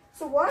theory.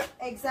 So what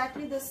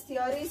exactly this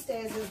theory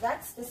says is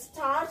that the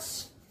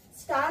starch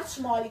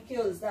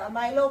molecules, the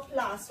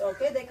amyloplast,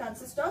 okay, they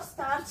consist of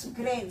starch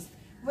grains,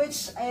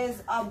 which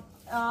is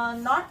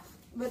not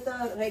with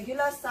a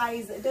regular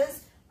size. It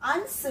is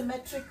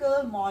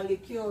unsymmetrical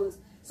molecules.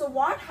 So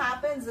what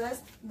happens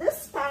is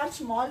this starch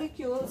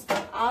molecules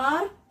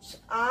are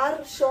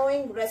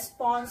showing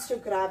response to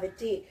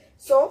gravity.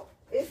 So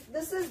if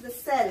this is the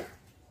cell,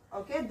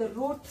 okay, the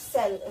root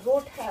cell,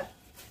 root hair,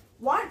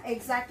 what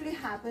exactly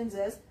happens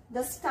is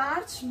the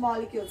starch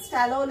molecule,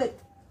 stallolith,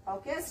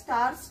 okay,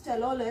 starch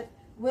stallolith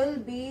will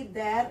be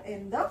there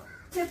in the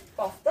tip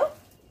of the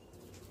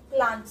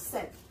plant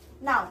cell.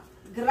 Now,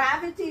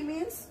 gravity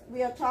means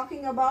we are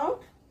talking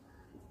about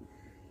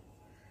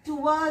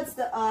towards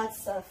the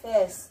earth's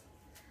surface.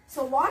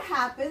 So what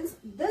happens,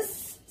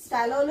 this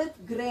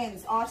stallolith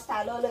grains or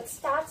stallolith,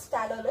 starch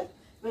stallolith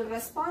will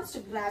respond to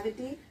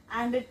gravity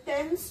and it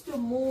tends to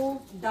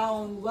move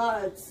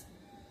downwards.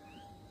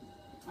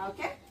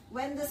 Okay,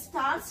 when the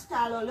starch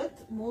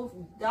stallolith move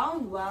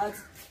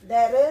downwards,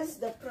 there is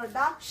the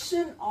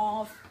production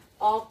of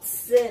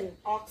auxin.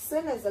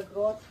 Auxin is a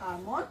growth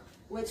hormone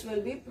which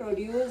will be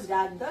produced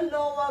at the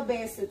lower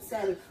base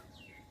itself,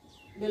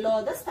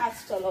 below the starch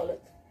stallolith.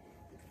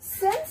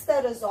 Since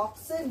there is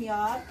auxin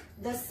here,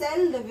 the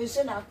cell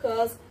division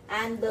occurs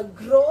and the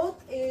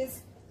growth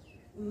is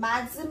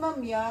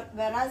maximum here,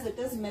 whereas it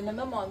is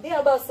minimum on the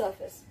above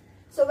surface.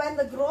 So when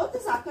the growth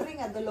is occurring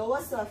at the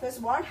lower surface,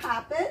 what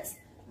happens?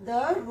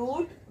 The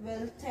root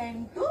will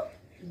tend to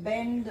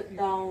bend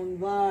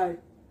downward.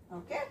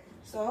 Okay,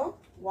 so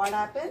what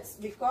happens?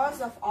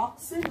 Because of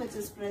auxin which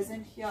is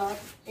present here,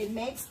 it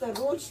makes the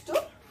roots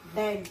to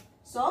bend.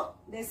 So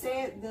they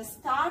say the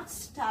starch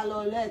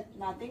stallolith,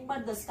 nothing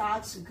but the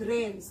starch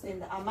grains in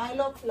the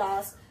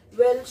amyloplast,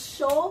 will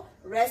show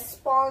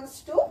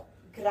response to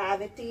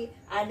gravity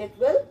and it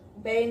will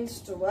bend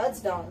towards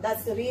down.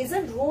 That's the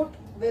reason root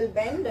will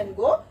bend and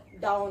go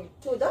down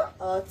to the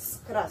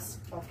earth's crust.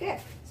 Okay,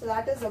 so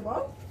that is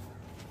about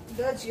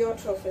the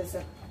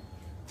geotrophism.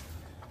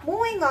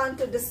 Moving on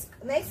to this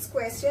next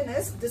question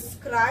is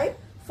describe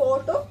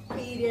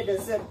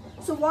photoperiodism.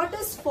 So what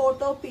is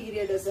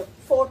photoperiodism?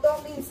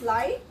 Photo means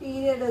light,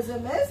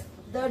 periodism is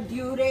the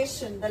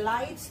duration, the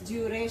light's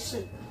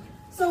duration.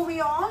 So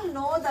we all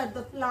know that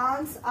the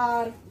plants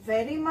are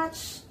very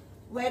much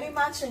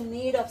in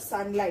need of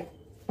sunlight.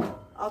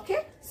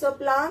 Okay, so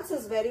plants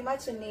is very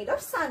much in need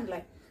of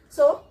sunlight.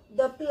 So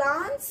the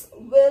plants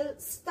will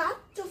start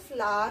to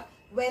flower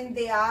when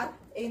they are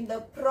in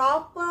the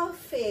proper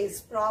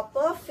phase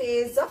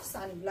of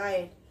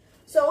sunlight.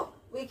 So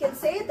we can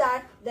say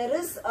that there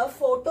is a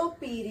photo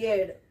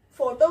period.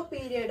 Photo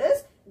period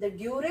is the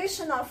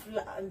duration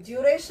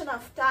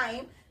of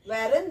time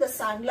wherein the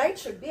sunlight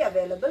should be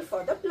available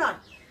for the plant.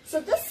 So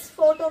this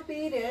photo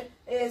period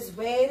is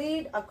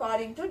varied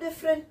according to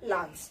different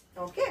plants.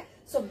 Okay.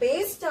 So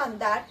based on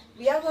that,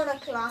 we are going to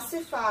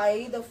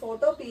classify the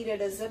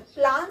photoperiodism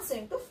plants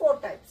into 4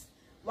 types.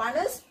 One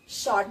is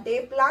short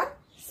day plant,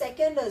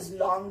 second is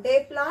long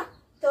day plant,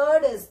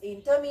 third is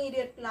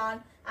intermediate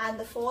plant, and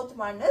the fourth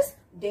one is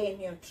day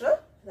neutral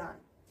plant.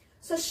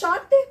 So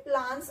short day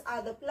plants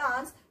are the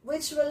plants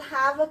which will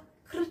have a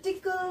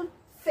critical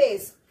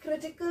phase,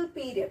 critical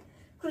period.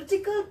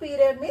 Critical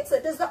period means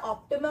it is the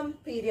optimum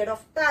period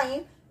of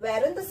time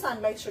wherein the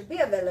sunlight should be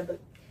available.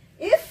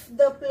 If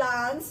the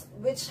plants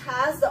which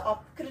has the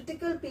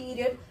critical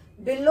period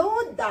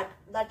below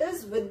that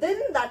is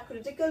within that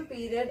critical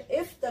period,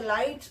 if the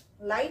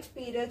light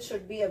period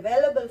should be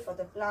available for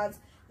the plants,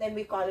 then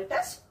we call it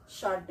as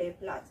short day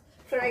plants.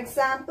 For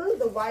example,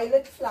 the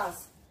violet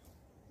flowers.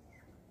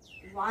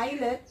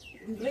 Violet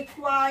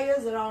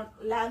requires around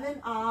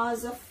 11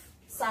 hours of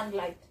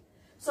sunlight.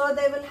 So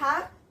they will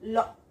have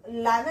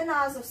 11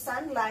 hours of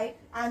sunlight,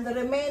 and the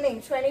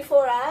remaining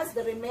 24 hours,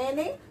 the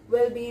remaining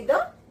will be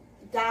the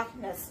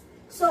darkness.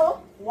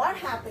 So what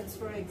happens,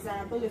 for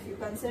example, if you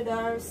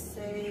consider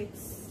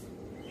 6,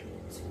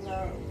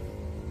 12,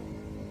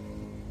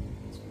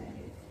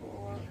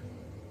 24,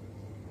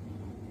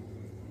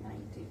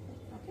 19,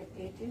 okay,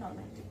 18 or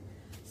 19.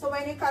 So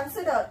when you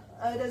consider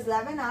it is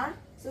 11 hours,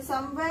 so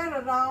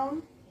somewhere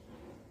around,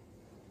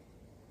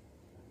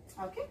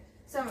 okay,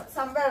 so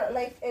somewhere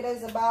like it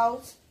is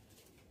about,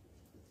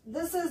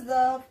 this is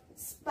the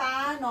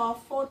span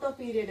of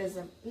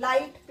photoperiodism,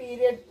 light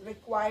period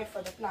required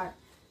for the plant.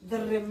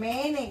 The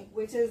remaining,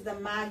 which is the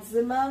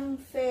maximum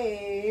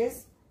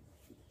phase,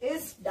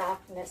 is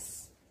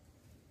darkness.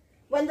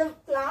 When the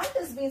plant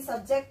is being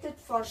subjected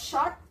for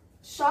short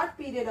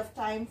period of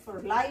time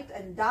for light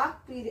and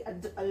dark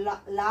period, a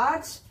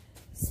large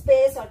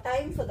space or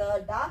time for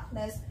the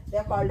darkness, they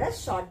are called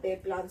as short day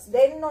plants.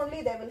 Then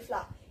only they will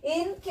flower.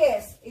 In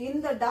case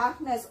in the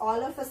darkness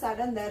all of a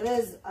sudden there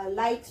is a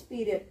light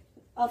period,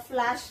 a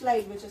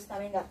flashlight which is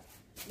coming up,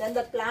 then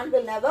the plant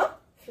will never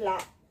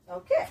flower.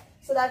 Okay,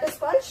 so that is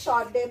called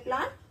short day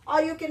plant,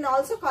 or you can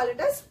also call it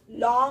as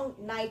long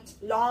night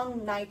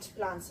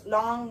plants,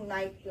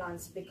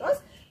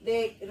 because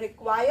they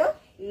require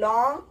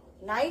long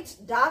night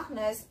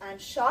darkness and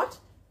short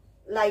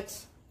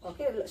light.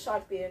 Okay,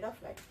 short period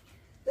of light.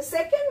 The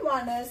second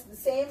one is the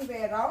same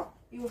way around.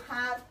 You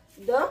have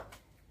the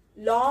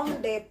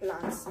long day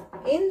plants.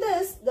 In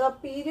this, the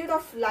period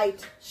of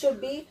light should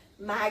be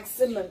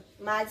maximum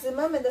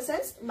in the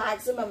sense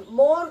maximum,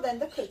 more than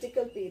the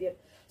critical period.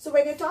 So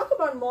when you talk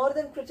about more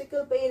than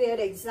critical period,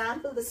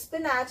 example, the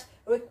spinach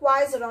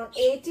requires around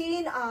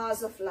 18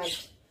 hours of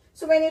light.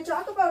 So when you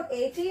talk about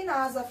 18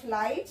 hours of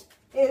light,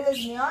 it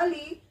is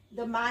nearly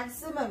the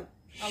maximum.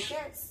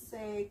 Okay,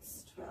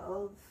 6,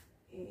 12,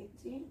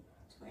 18,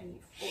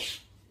 24.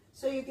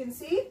 So you can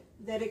see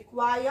they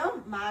require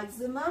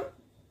maximum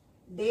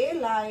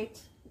daylight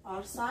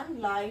or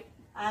sunlight,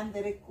 and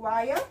they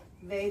require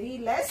very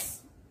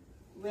less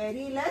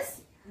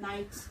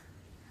night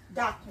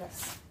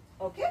darkness.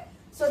 Okay,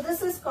 so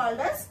this is called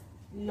as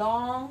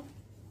long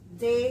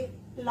day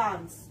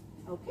plants.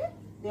 Okay,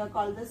 they are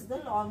called as the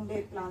long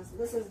day plants.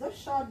 This is the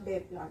short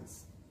day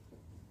plants.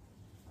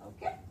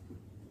 Okay,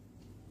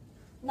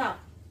 now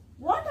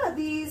what are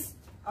these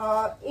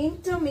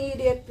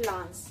intermediate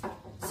plants?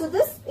 So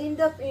this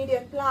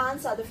intermediate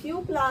plants are the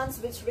few plants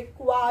which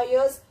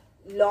requires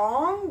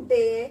long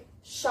day,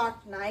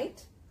 short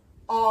night,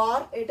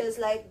 or it is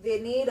like they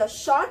need a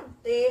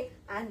short day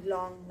and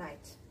long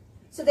night.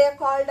 So they are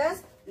called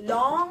as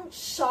long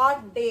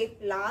short day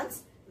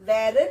plants,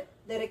 wherein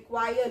they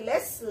require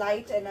less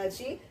light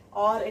energy,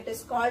 or it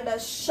is called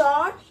as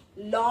short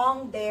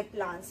long day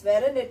plants,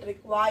 wherein it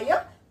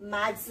require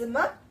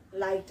maximum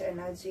light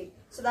energy.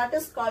 So that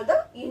is called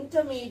the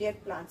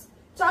intermediate plants.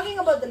 Talking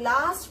about the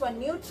last one,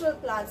 neutral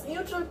plants.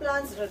 Neutral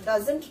plants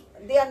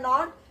they are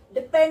not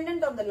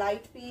dependent on the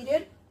light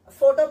period,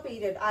 photo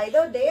period,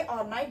 either day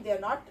or night. They are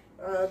not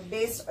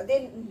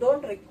they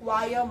don't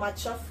require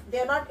much of, they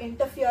are not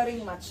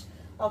interfering much.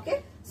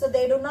 Okay, so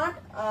they do not,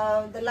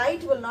 the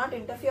light will not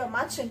interfere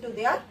much into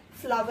their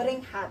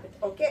flowering habit.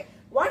 Okay,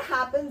 what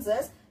happens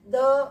is,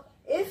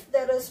 if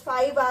there is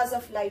 5 hours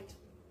of light,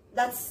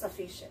 that's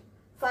sufficient.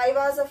 5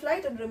 hours of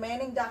light and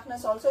remaining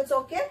darkness also it's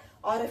okay,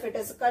 or if it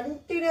is a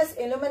continuous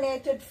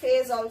illuminated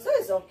phase also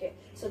is okay.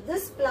 So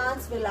these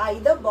plants will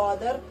either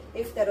bother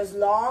if there is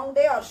long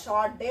day or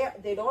short day,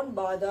 they don't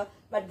bother,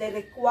 but they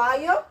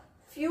require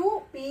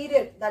few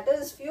period, that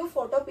is few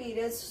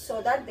photoperiods,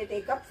 so that they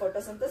take up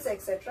photosynthesis,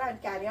 etc.,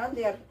 and carry on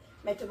their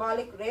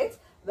metabolic rates,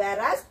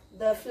 whereas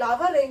the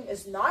flowering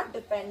is not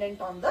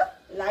dependent on the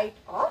light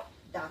or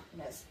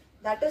darkness.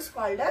 That is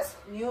called as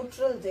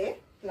neutral day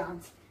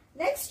plants.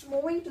 Next,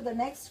 moving to the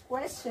next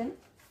question.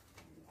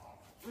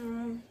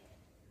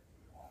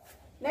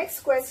 Next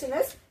question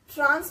is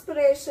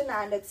transpiration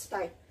and its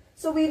type.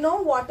 So we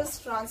know what is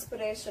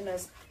transpiration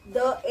is.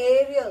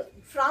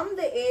 From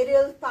the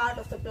aerial part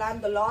of the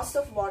plant, the loss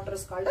of water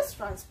is called as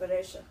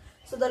transpiration.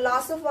 So the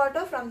loss of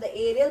water from the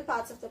aerial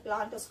parts of the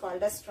plant is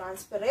called as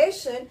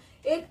transpiration.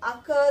 It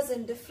occurs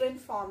in different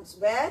forms,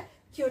 where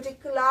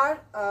cuticular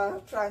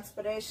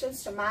transpiration,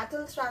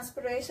 stomatal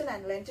transpiration,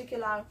 and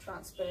lenticular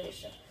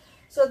transpiration.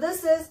 So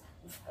this is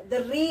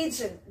the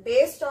region.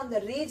 Based on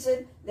the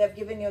region, they have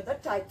given you the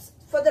types.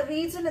 For the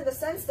region, in the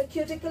sense, the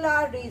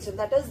cuticular region,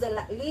 that is,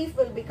 the leaf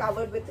will be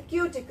covered with the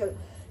cuticle.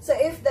 So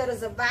if there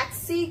is a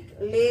waxy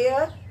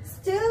layer,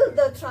 still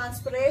the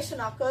transpiration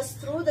occurs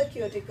through the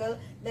cuticle,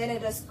 then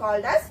it is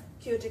called as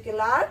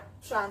cuticular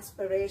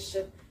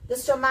transpiration. The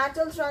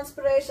stomatal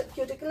transpiration,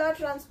 cuticular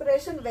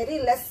transpiration, very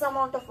less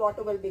amount of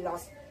water will be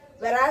lost.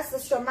 Whereas the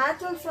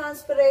stomatal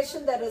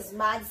transpiration, there is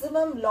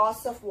maximum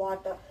loss of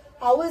water.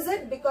 How is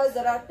it? Because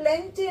there are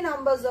plenty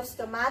numbers of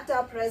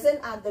stomata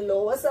present at the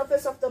lower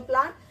surface of the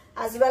plant,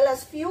 as well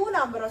as few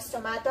number of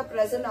stomata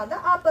present on the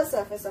upper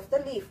surface of the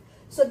leaf.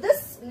 So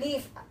this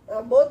leaf,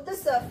 both the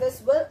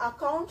surface will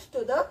account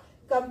to the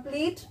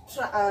complete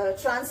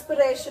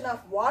transpiration of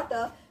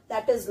water,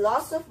 that is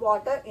loss of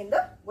water in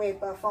the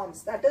vapor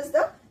forms. That is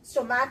the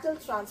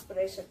stomatal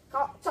transpiration.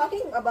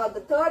 Talking about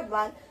the third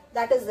one,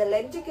 that is the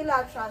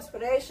lenticular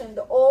transpiration.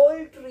 The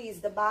old trees,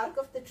 the bark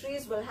of the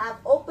trees will have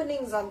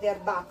openings on their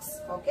barks.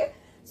 Okay.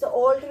 So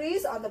old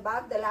trees on the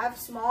bark, they'll have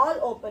small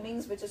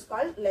openings, which is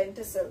called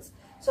lenticels.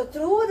 So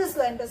through this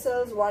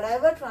lenticels,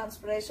 whatever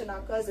transpiration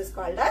occurs is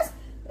called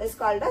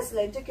as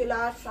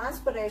lenticular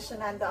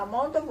transpiration, and the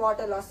amount of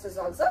water lost is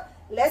also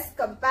less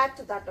compared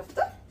to that of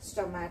the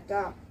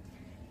stomata.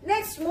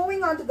 Next,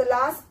 moving on to the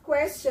last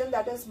question,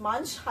 that is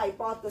Munch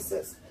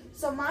hypothesis.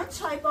 So Munch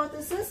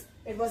hypothesis,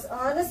 it was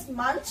Ernest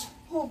Munch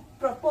who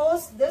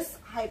proposed this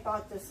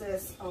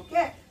hypothesis.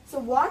 Okay. So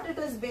what it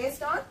is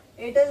based on?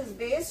 It is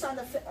based on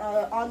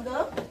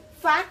the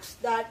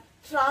fact that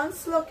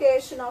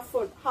translocation of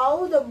food,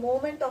 how the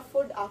movement of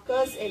food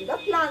occurs in the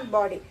plant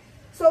body.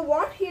 So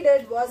what he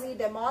did was he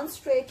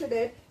demonstrated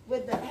it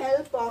with the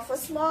help of a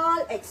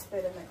small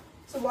experiment.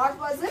 So what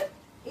was it?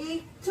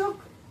 He took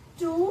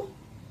two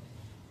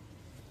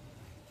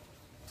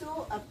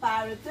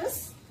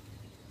apparatus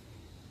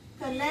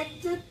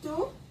connected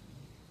to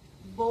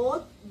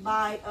both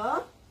by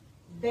a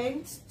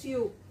bent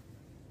tube.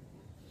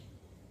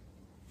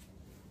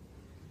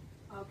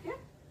 Okay.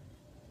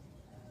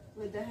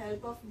 With the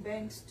help of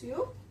bent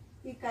tube,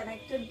 he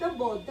connected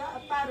both the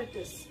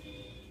apparatus.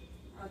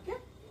 Okay.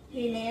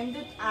 He named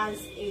it as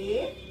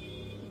A,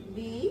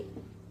 B,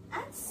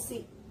 and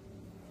C.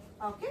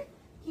 Okay.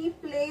 He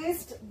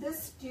placed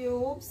these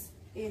tubes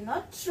in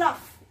a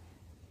trough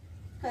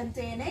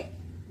containing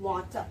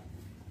water.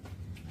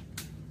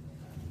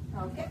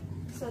 Okay.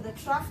 So the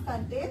trough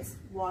contains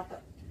water.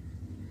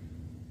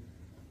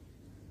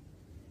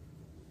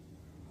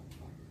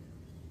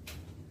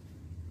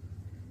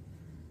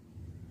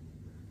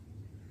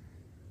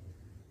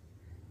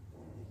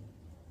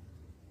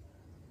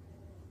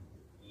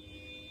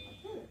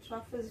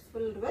 Trough is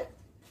filled with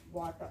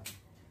water.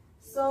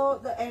 So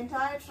the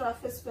entire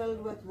trough is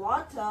filled with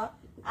water,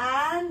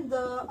 and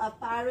the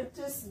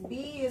apparatus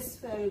B is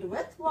filled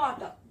with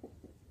water.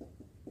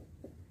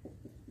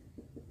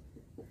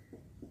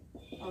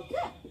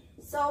 Okay.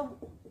 So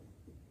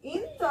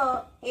in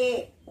the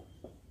A,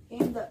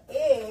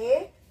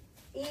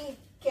 he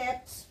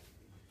kept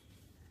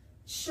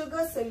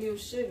sugar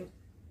solution.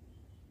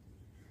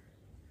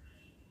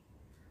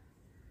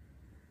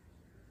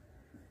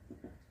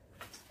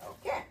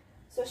 Okay.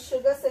 So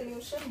sugar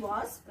solution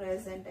was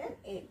present in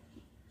A.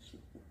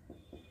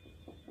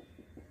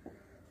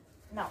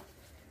 Now,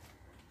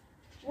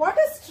 what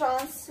is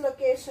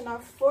translocation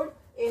of food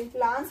in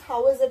plants?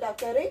 How is it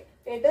occurring?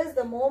 It is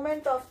the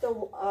movement of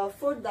the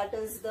food, that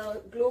is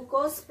the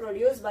glucose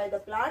produced by the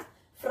plant,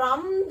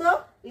 from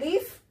the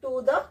leaf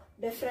to the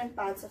different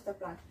parts of the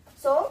plant.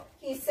 So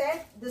he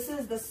said this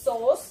is the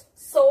source.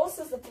 Source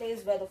is the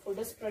place where the food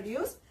is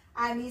produced,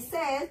 and he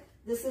said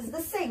this is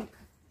the sink.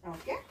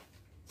 Okay.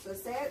 So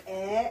say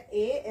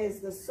A is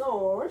the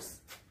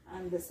source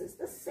and this is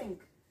the sink.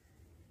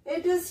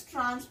 It is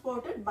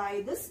transported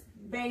by this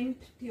bent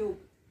tube.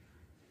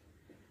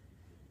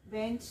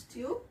 Bent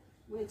tube,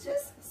 which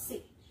is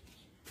C.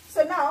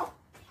 So now,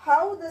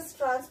 how this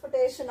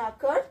transportation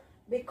occurred?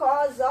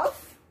 Because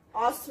of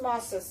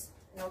osmosis.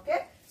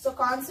 Okay. So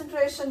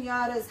concentration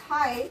here is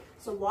high.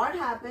 So what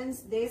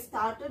happens? They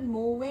started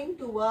moving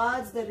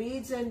towards the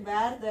region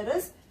where there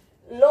is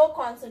low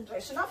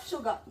concentration of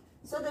sugar.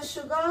 So the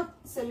sugar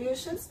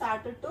solution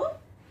started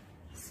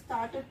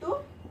to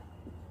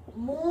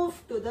move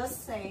to the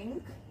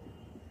sink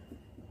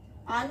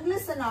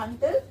unless and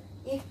until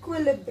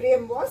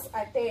equilibrium was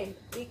attained.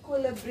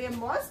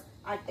 Equilibrium was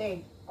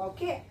attained.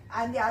 Okay.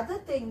 And the other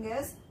thing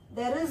is,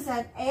 there is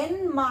an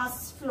n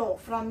mass flow.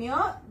 From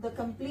here, the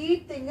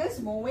complete thing is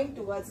moving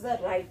towards the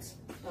right.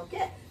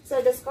 Okay. So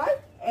it is called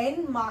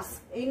n mass.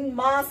 In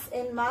mass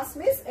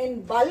means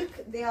in bulk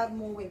they are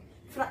moving.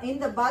 In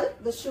the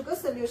bulk, the sugar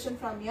solution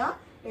from here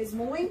is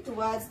moving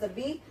towards the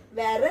B,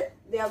 wherein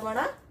they are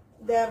gonna,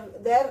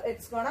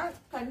 it's gonna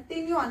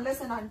continue unless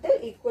and until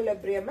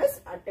equilibrium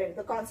is attained.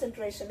 The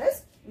concentration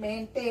is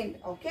maintained.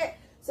 Okay.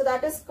 So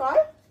that is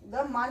called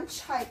the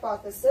Munch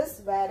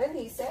hypothesis, wherein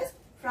he says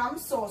from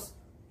the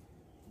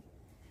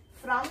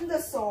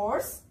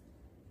source,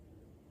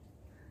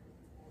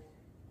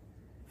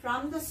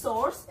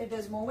 it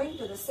is moving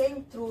to the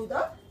sink through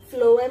the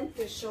phloem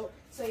tissue.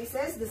 So he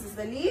says this is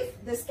the leaf,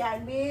 this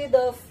can be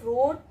the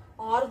fruit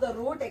or the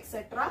root,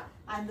 etc.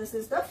 And this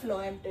is the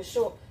phloem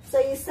tissue.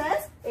 So he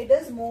says it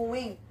is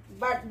moving.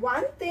 But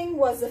one thing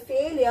was a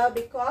failure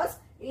because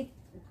it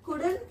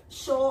couldn't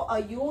show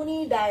a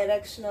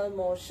unidirectional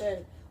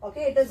motion.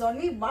 Okay, it is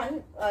only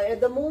one,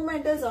 the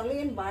movement is only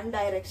in one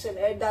direction.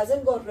 It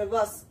doesn't go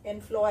reverse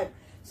in phloem.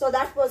 So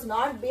that was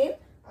not been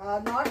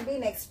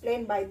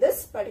explained by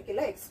this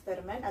particular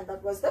experiment, and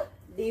that was the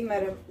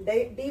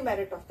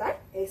demerit of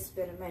that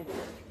experiment.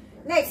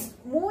 Next,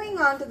 moving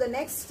on to the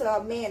next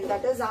main,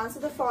 that is answer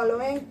the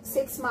following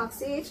 6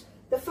 marks each.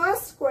 The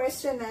first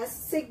question is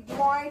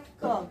sigmoid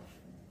curve.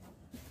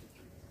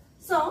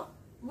 So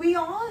we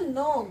all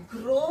know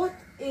growth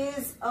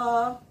is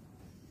a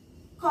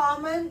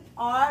common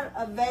or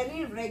a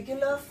very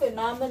regular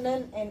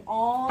phenomenon in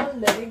all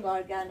living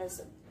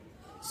organisms.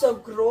 So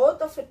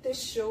growth of a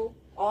tissue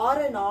or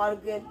an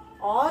organ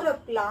or a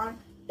plant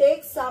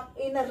takes up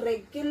in a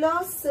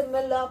regular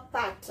similar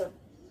pattern.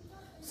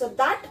 So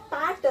that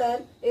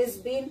pattern is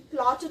being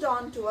plotted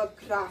onto a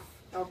graph.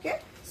 Okay.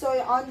 So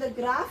on the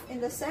graph,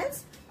 in the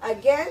sense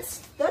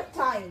against the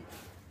time.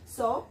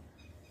 So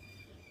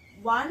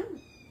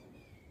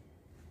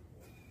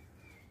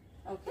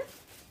okay.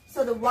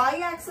 So the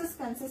y-axis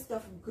consists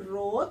of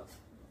growth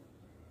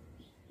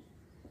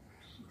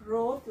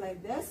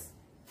like this,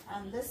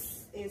 and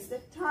this is the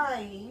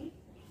time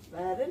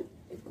wherein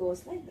it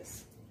goes like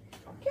this.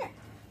 Okay.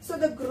 So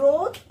the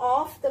growth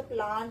of the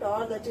plant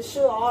or the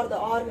tissue or the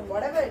organ,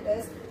 whatever it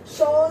is,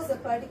 shows a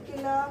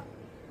particular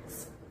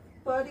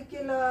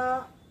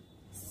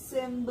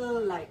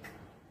symbol like.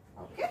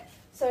 Okay.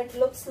 So it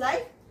looks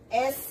like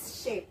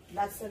S shape.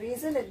 That's the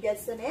reason it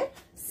gets the name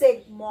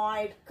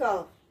sigmoid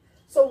curve.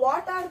 So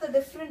what are the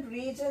different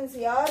regions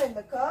here in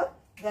the curve?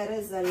 There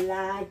is a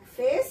lag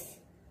phase,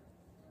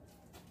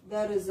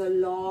 there is a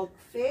log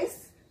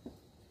phase,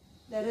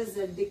 there is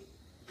a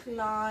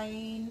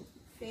decline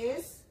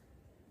phase,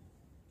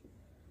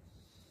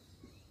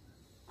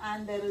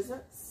 and there is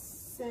a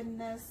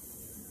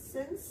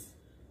senescence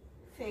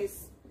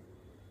phase.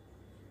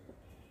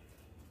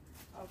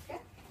 Okay.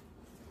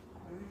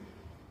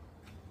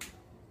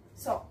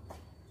 So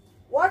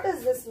what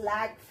is this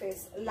lag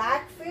phase?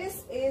 Lag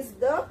phase is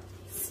the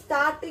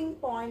starting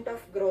point of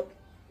growth.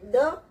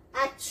 The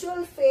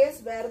actual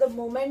phase where the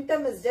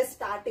momentum is just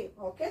starting.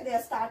 Okay, they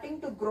are starting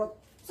to grow.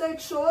 So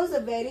it shows a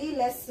very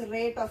less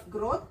rate of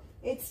growth.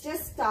 It's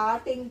just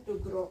starting to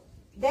grow.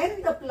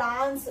 Then the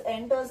plant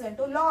enters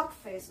into log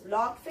phase.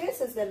 Log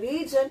phase is the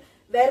region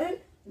wherein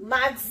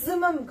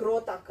maximum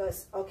growth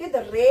occurs. Okay,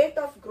 the rate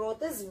of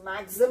growth is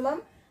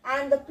maximum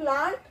and the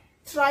plant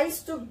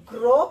tries to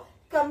grow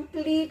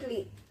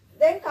completely.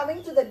 Then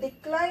coming to the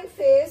decline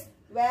phase,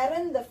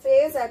 wherein the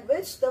phase at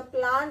which the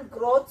plant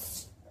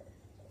growth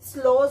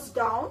slows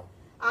down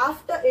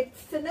after it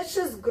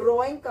finishes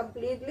growing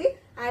completely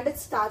and it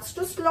starts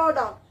to slow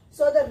down.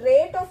 So the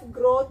rate of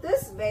growth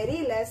is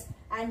very less,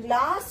 and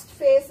last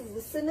phase is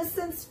the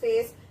senescence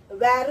phase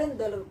wherein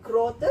the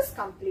growth is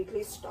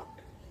completely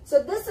stopped.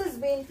 So this is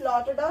being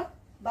plotted out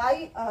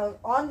by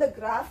on the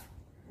graph,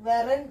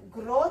 wherein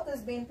growth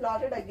is being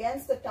plotted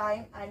against the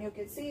time, and you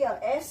can see a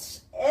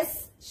S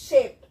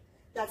shaped.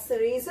 That's the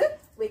reason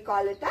we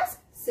call it as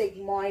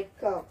sigmoid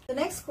curve. The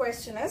next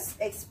question is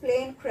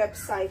explain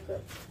Krebs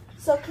cycle.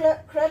 So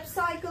Krebs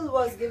cycle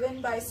was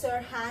given by Sir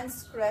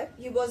Hans Krebs.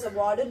 He was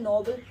awarded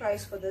Nobel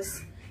Prize for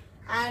this.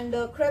 And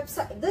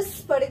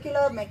this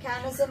particular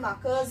mechanism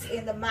occurs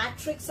in the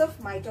matrix of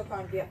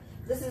mitochondria.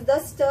 This is the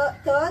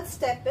third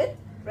step in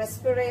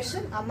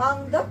respiration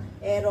among the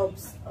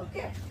aerobes.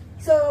 Okay.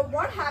 So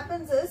what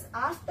happens is,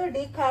 after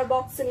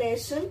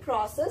decarboxylation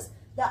process,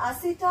 the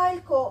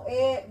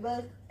acetyl-CoA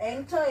will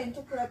enter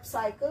into Krebs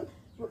cycle,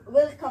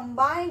 will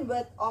combine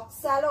with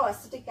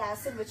oxaloacetic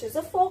acid, which is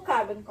a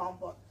 4-carbon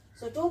compound.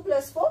 So 2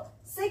 plus 4,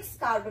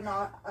 6-carbon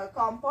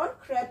compound,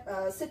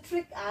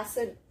 citric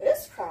acid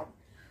is formed.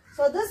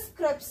 So this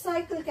Krebs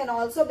cycle can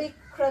also be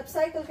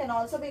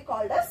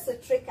called as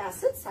citric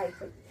acid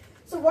cycle.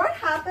 So what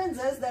happens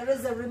is, there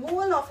is a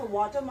removal of a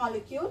water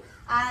molecule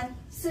and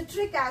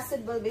citric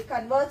acid will be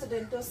converted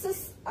into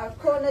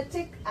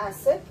cis-aconitic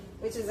acid,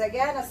 which is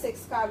again a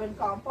 6-carbon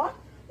compound.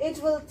 It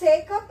will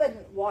take up a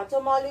water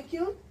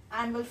molecule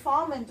and will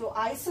form into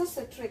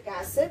isocitric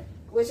acid,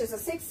 which is a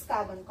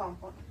 6-carbon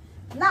compound.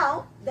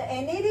 Now, the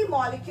NAD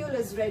molecule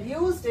is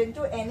reduced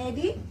into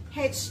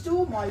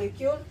NADH2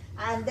 molecule,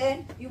 and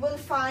then you will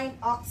find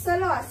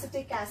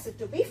oxaloacetic acid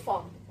to be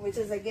formed, which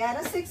is again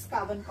a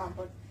 6-carbon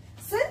compound.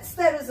 Since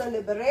there is a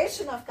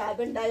liberation of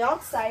carbon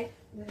dioxide,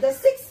 the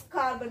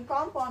 6-carbon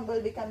compound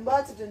will be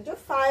converted into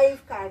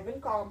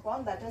 5-carbon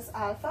compound, that is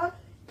alpha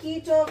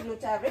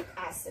ketoglutaric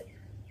acid.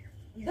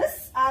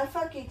 This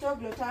alpha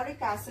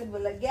ketoglutaric acid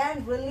will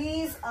again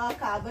release a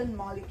carbon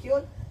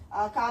molecule.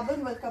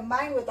 Carbon will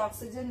combine with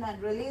oxygen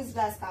and released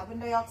as carbon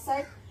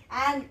dioxide,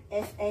 and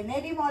if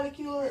NAD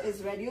molecule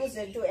is reduced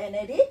into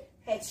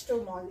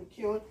NADH2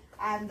 molecule,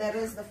 and there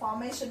is the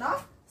formation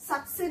of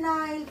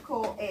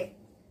succinyl-CoA.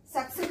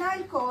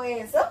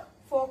 Succinyl-CoA is a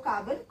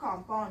 4-carbon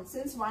compound,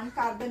 since 1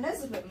 carbon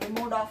is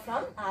removed off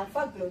from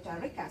alpha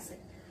glutaric acid.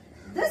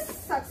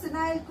 This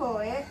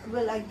succinyl-CoA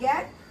will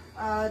again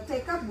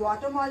take up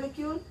water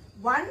molecule.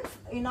 1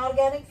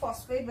 inorganic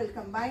phosphate will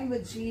combine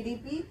with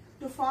GDP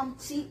to form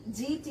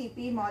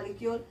GTP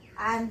molecule,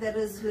 and there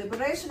is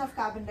liberation of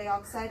carbon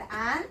dioxide,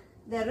 and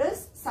there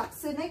is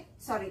succinic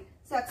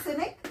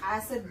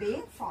acid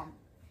being formed.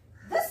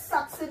 This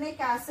succinic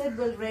acid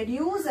will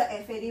reduce a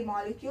FAD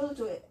molecule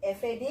to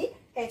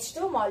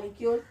FADH2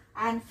 molecule,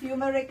 and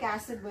fumaric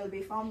acid will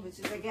be formed, which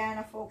is again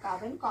a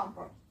 4-carbon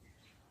compound.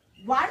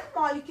 1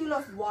 molecule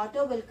of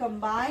water will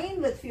combine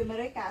with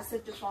fumaric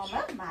acid to form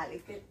a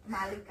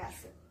malic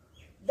acid.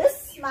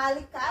 This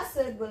malic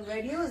acid will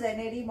reduce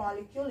NAD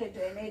molecule into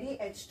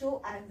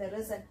NADH2, and there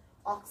is an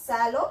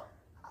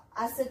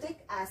oxaloacetic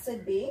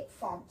acid being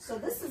formed. So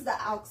this is the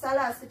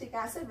oxaloacetic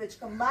acid which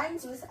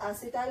combines with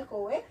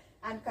acetyl-CoA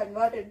and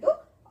convert into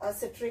a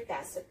citric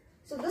acid.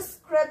 So this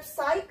Krebs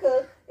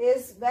cycle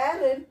is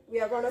wherein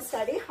we are going to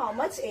study how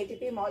much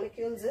ATP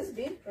molecules is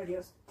being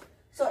produced.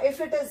 So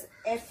if it is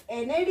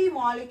NAD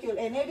molecule,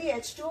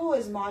 NADH2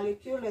 is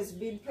molecule is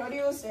being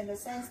produced, in the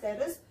sense there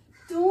is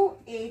 2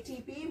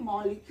 ATP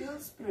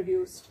molecules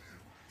produced.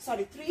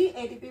 Sorry, 3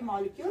 ATP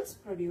molecules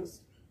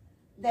produced.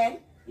 Then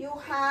you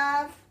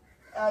have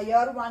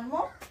here one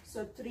more.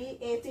 So 3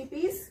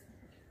 ATPs.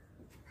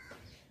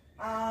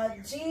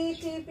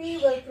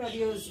 GTP will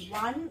produce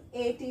 1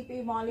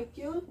 ATP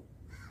molecule.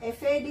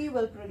 FAD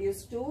will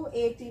produce 2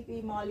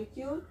 ATP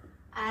molecule.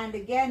 And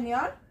again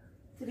here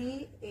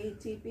 3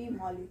 ATP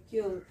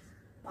molecules.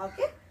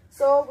 Okay.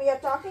 So we are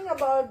talking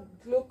about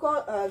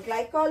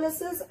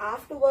glycolysis.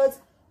 Afterwards,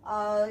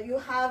 you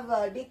have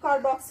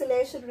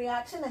decarboxylation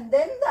reaction, and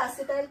then the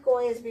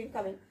acetyl-CoA is being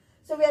coming.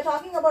 So we are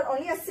talking about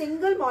only a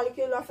single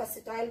molecule of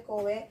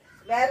acetyl-CoA,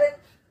 wherein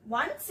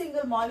 1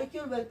 single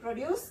molecule will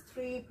produce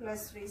 3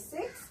 plus 3,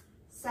 6,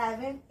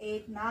 7,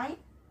 8, 9,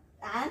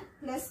 and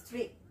plus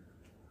 3,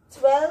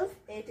 12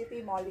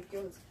 ATP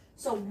molecules.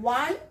 So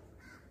 1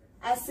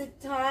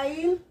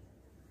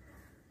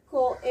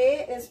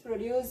 acetyl-CoA is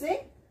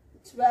producing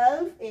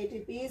 12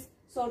 ATPs.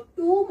 So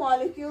 2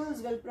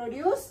 molecules will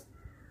produce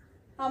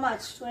how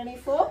much?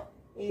 24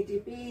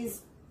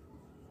 ATPs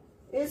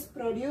is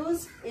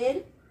produced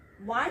in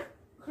 1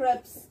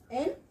 Krebs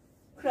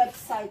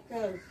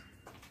cycle.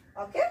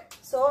 Okay,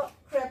 so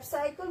Krebs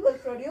cycle will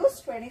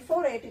produce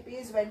 24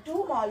 ATPs when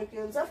 2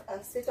 molecules of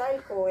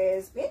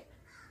acetyl-CoA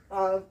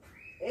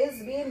is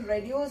being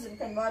reduced and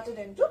converted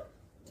into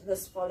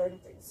this following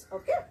things.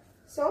 Okay,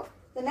 so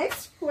the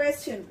next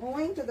question,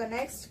 moving to the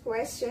next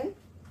question,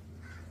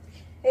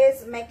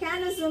 is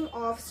mechanism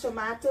of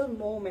stomatal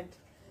movement.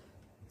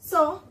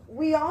 So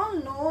we all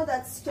know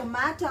that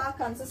stomata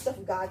consists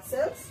of guard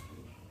cells.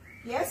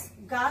 Yes,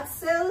 guard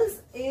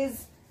cells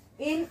is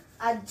in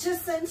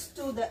adjacent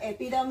to the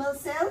epidermal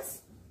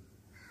cells.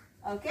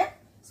 Okay,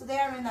 so they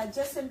are in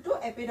adjacent to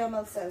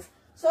epidermal cells.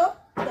 So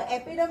the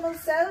epidermal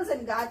cells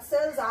and guard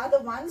cells are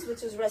the ones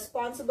which is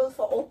responsible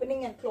for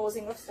opening and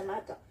closing of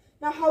stomata.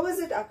 Now how is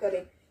it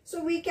occurring?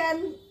 So we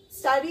can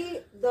study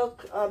the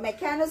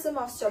mechanism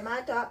of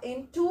stomata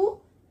in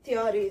 2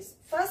 theories.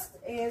 First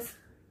is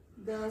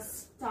the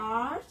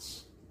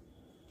starch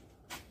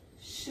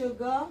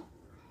sugar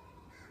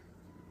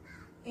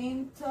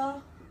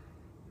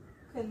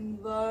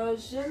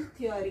interconversion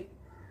theory.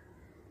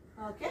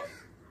 Okay,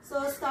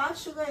 so starch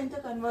sugar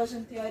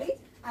interconversion theory,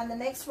 and the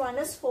next one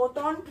is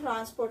photon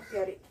transport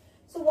theory.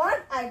 So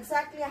what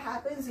exactly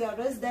happens here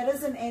is there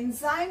is an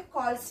enzyme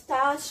called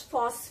starch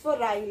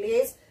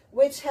phosphorylase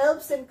which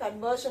helps in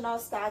conversion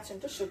of starch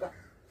into sugar.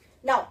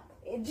 Now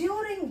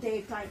during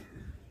daytime,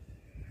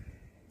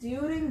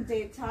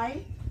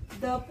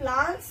 the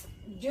plants,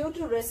 due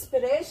to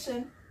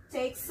respiration,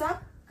 takes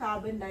up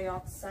carbon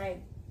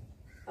dioxide.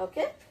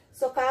 Okay,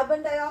 so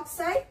carbon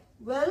dioxide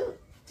will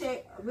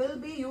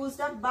be used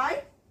up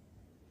by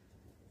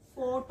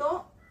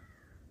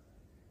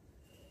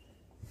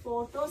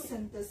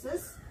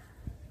photosynthesis.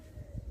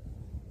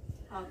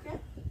 Okay,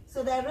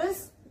 so there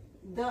is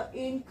the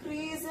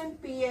increase in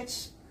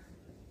pH.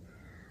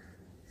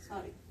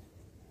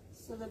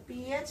 So the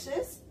pH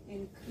is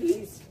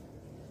increased.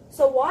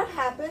 So what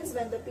happens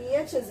when the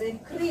pH is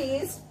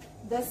increased?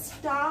 The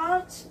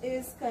starch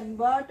is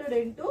converted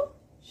into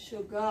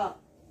sugar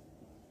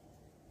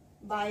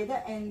by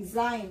the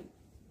enzyme.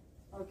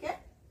 Okay.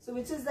 So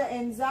which is the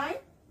enzyme?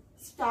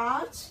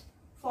 Starch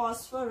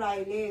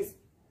phosphorylase.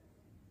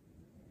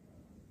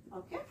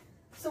 Okay.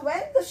 So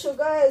when the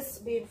sugar is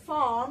being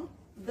formed,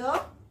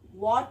 the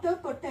water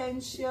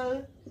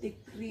potential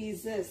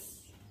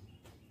decreases.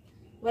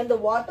 When the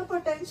water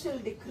potential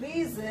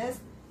decreases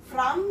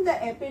from the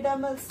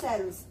epidermal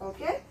cells,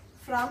 okay,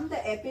 from the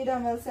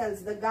epidermal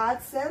cells, the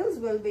guard cells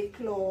will be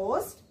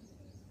closed.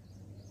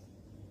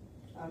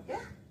 Okay.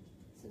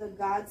 So the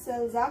guard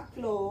cells are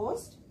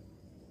closed.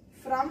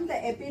 From the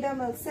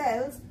epidermal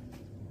cells,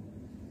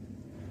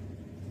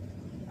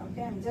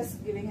 okay, I'm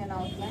just giving an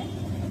outline.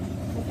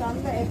 So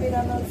from the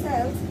epidermal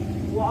cells,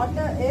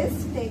 water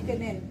is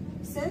taken in.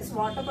 Since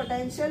water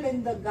potential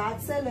in the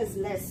guard cell is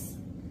less,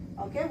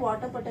 okay,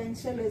 water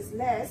potential is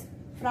less,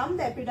 from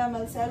the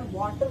epidermal cell,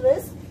 water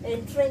is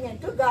entering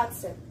into guard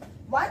cell.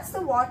 Once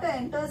the water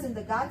enters in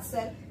the guard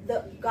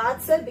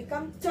cell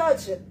becomes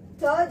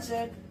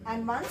turgid,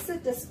 and once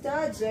it is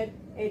turgid,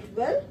 it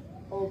will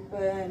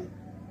open.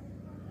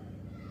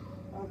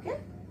 Okay,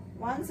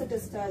 once it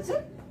is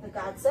turgid, the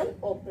guard cell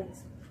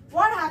opens.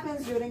 What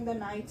happens during the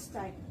night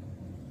time?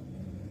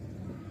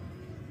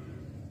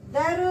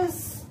 There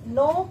is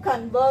no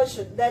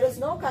conversion. There is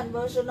no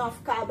conversion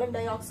of carbon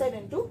dioxide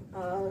into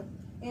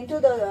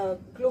the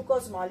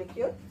glucose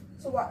molecule.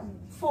 So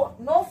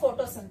no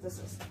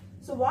photosynthesis.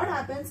 So what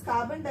happens?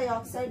 Carbon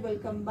dioxide will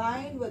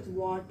combine with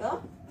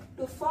water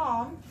to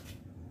form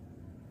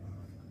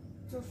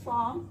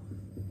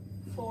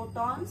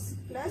photons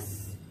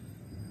plus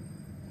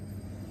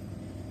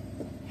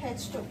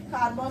H2,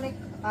 carbonic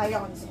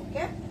ions,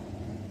 okay?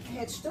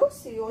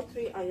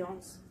 H2CO3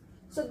 ions.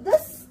 So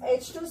this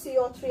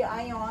H2CO3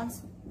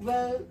 ions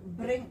will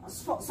bring,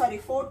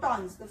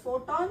 photons. The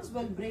photons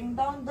will bring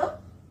down the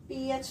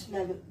pH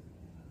level.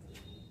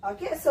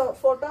 Okay, so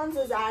photons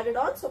is added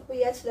on, so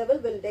pH level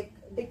will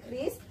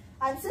decrease.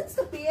 And since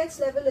the pH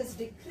level is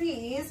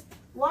decreased,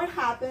 what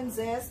happens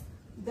is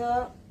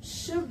the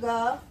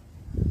sugar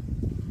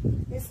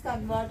is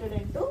converted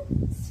into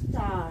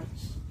starch.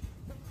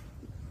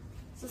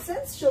 So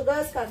since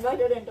sugar is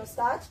converted into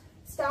starch,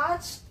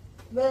 starch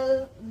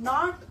will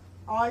not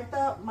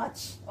alter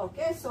much.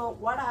 Okay, so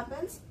what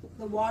happens?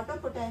 The water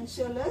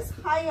potential is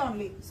high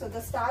only. So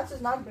the starch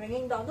is not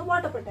bringing down the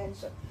water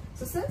potential.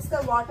 So since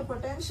the water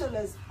potential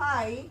is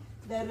high,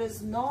 there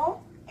is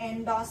no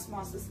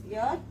endosmosis.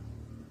 Here,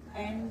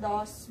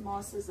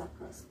 endosmosis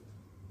occurs.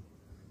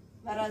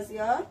 Whereas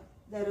here,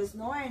 there is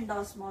no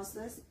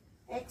endosmosis,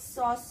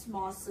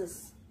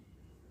 exosmosis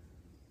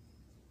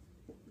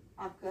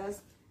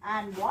occurs.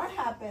 And what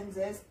happens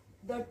is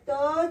the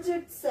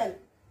turgid cell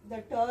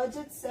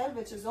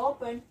which is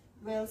open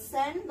will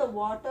send the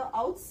water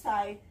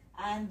outside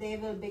and they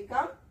will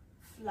become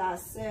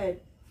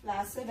flaccid.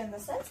 Flaccid in the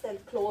sense they'll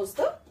close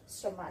the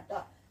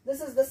stomata.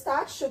 This is the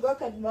starch-sugar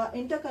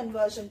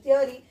interconversion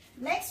theory.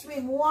 Next we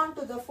move on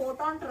to the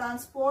photon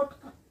transport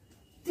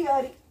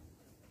theory.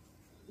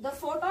 The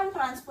photon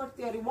transport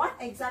theory, what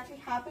exactly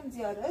happens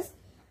here is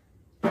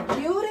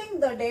during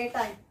the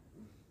daytime,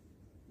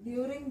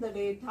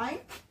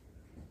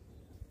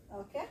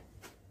 okay,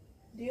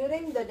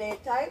 during the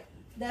daytime,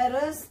 there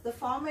is the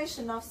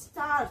formation of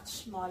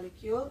starch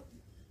molecule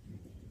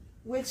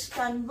which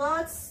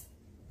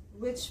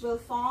will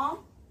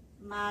form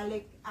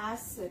malic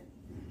acid.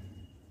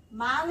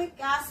 Malic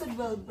acid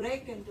will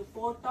break into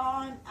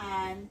photon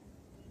and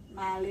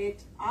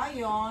malate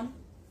ion.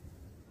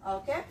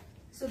 Okay,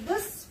 so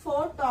these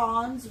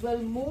photons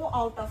will move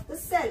out of the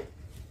cell.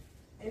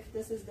 If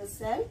this is the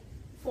cell,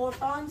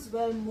 photons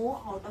will move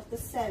out of the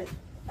cell.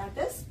 That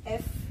is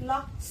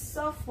efflux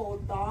of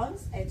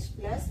photons, H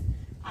plus,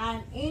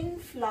 and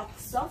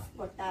influx of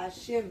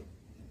potassium.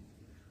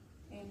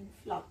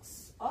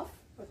 Influx of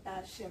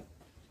potassium.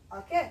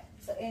 Okay,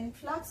 so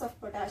influx of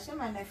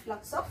potassium and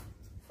efflux of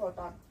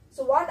photon.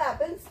 So what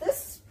happens?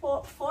 This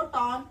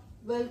photon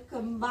will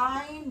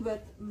combine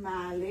with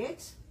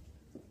malate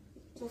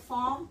to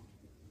form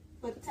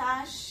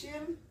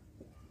potassium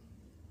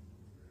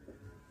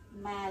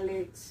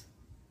malate.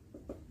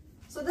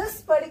 So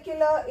this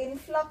particular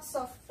influx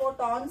of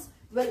photons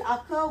will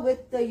occur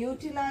with the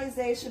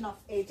utilization of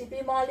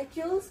ATP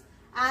molecules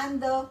and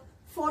the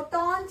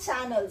photon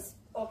channels.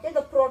 Okay,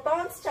 the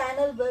protons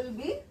channel will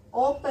be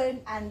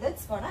open and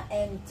it's gonna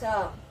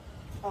enter.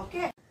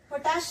 Okay,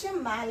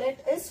 potassium malate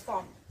is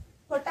formed.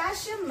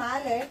 Potassium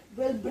malate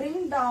will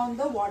bring down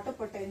the water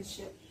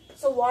potential.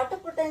 So water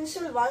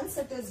potential, once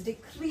it is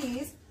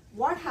decreased,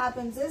 what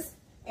happens is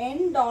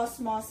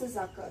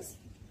endosmosis occurs.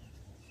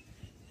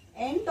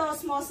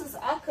 Endosmosis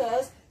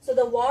occurs, so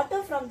the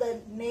water from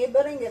the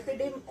neighboring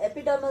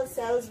epidermal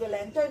cells will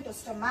enter into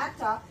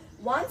stomata.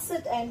 Once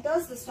it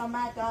enters the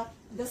stomata,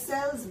 the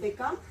cells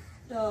become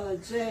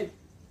turgid.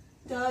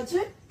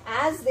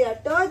 As they are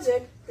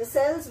turgid, the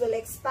cells will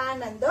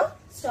expand and the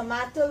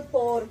stomatal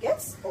pore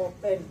gets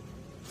open.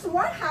 So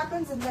what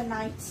happens in the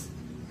night?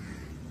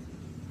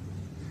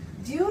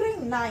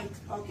 During night,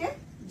 okay,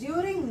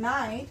 during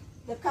night,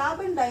 the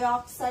carbon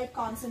dioxide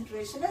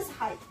concentration is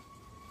high.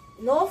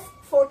 No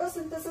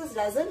photosynthesis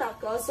doesn't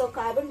occur, so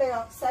carbon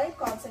dioxide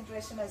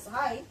concentration is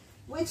high,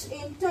 which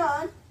in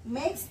turn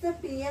makes the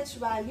pH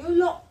value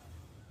low.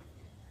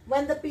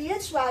 When the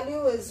pH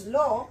value is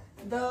low,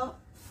 the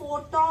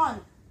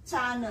photon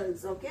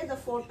channels, okay, the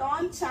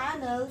photon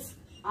channels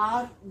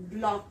are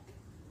blocked.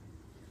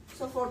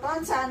 So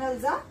photon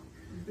channels are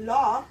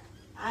blocked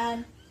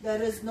and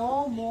there is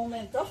no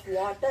movement of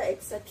water,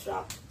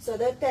 etc. So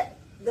the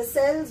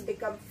cells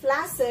become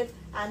flaccid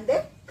and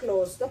they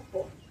close the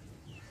pore.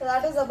 So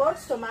that is about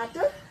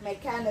stomatal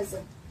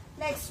mechanism.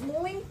 Next,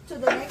 moving to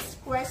the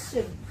next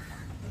question.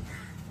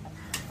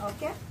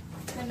 Okay,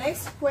 the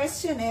next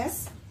question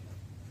is,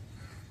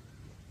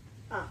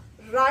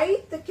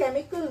 write the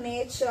chemical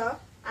nature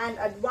and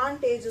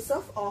advantages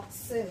of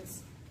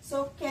auxins.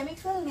 So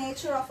chemical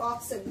nature of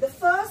auxin. The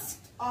first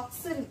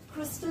auxin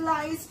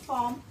crystallized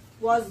form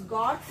was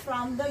got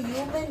from the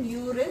human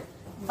urine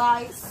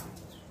by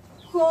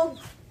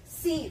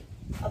C.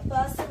 A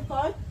person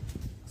called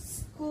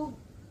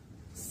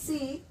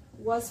C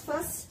was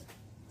first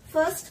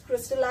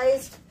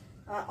crystallized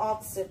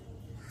auxin.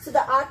 So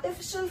the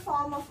artificial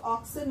form of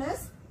auxin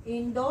is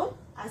indole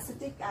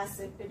acetic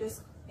acid. It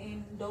is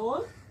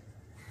indole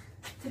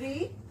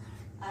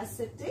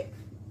 3-acetic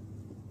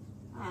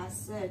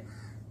acid.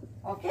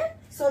 Okay,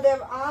 so they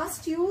have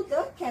asked you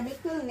the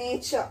chemical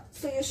nature.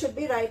 So you should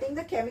be writing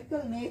the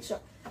chemical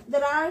nature.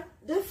 There are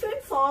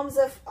different forms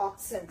of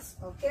auxins.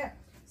 Okay,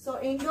 so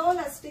indole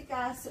acetic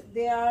acid,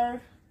 they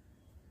are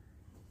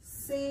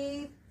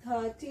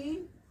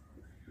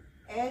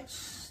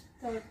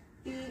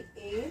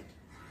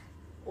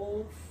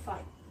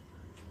C13H38O5.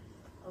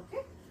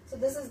 Okay, so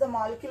this is the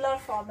molecular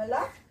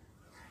formula.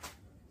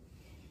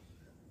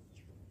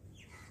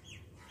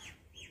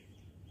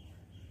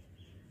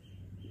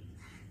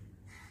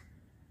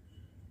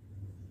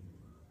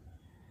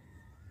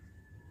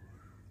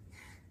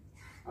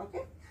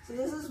 Okay, so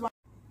this is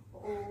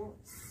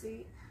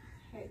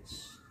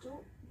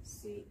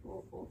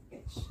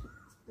OCH2COOH.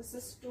 This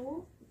is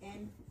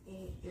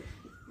 2NAA.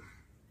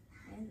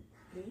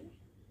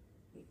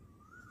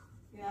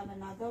 You have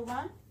another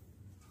one,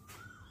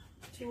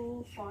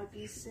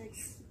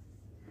 246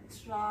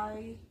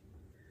 tribenzoic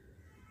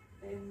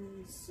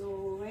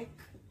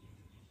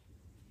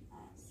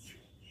acid.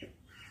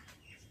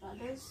 That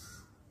is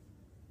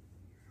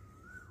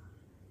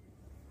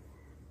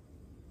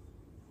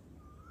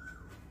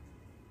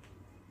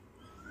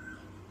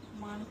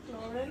one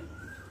chlorine,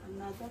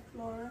 another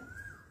chlorine,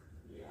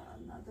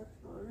 another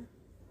chlorine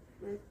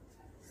with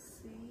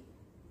C.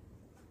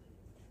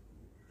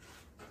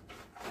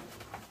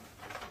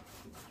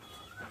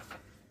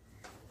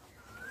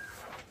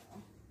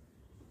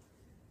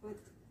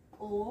 With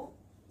OCOOH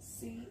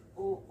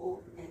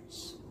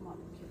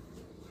molecule.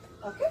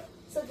 Okay,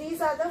 so these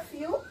are the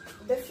few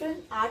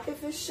different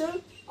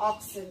artificial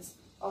auxins.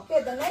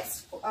 Okay, the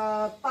next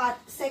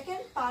second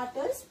part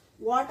is,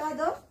 what are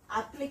the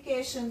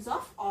applications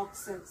of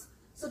auxins?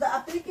 So the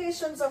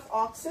applications of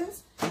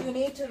auxins, you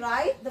need to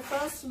write. The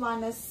first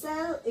one is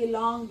cell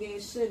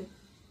elongation.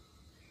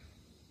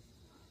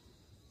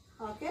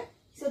 Okay,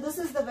 so this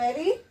is the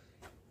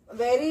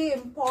very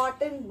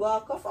important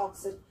work of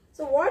auxin.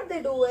 So what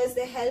they do is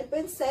they help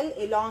in cell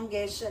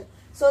elongation.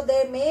 So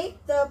they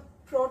make the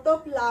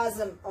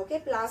protoplasm, okay,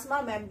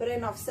 plasma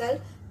membrane of cell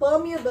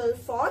permeable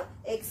for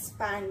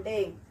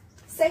expanding.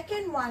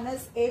 Second one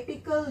is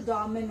apical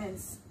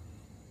dominance.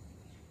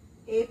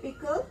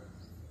 Apical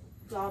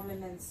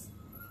dominance.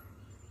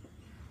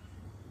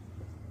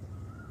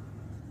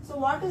 So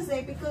what is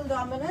apical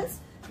dominance?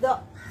 The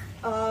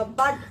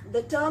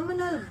the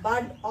terminal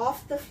bud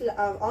of the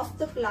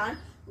plant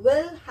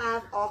will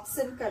have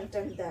auxin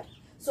content there.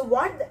 So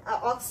what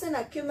auxin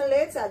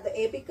accumulates at the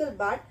apical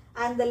bud,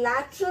 and the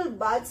lateral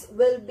buds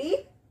will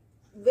be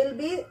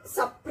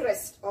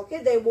suppressed.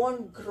 Okay, they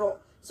won't grow.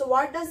 So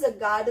what does the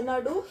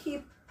gardener do?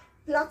 He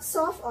plucks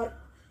off, or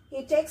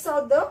he takes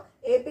out the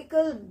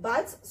apical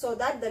buds so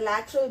that the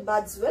lateral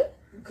buds will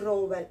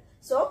grow well.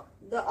 So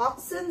the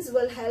auxins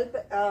will help.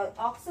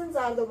 Auxins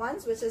are the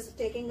ones which is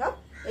taking up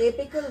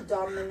apical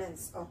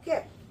dominance.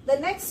 Okay. The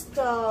next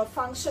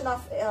function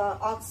of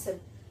auxin,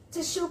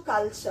 tissue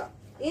culture.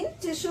 In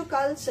tissue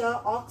culture,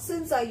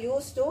 auxins are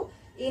used to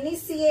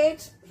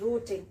initiate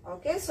rooting.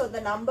 Okay, so the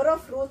number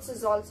of roots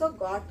is also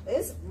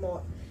is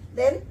more.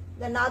 Then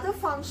another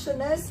function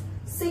is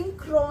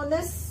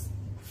synchronous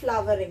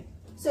flowering.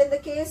 So in the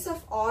case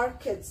of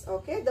orchids,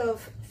 okay, the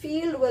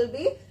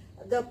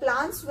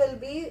plants will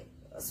be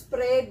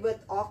sprayed with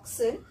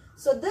auxin.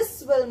 So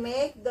this will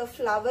make the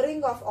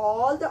flowering of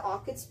all the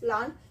orchids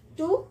plant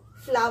to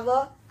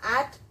flower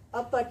at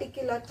a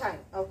particular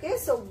time. Okay,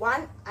 so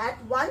at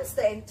once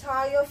the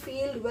entire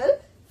field will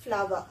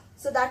flower.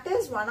 So that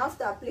is one of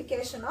the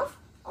application of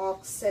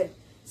auxin.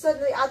 So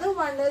the other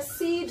one is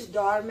seed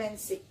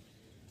dormancy.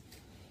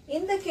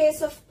 In the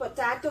case of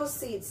potato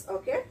seeds,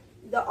 okay,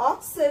 the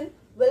auxin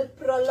will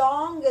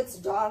prolong its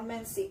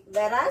dormancy,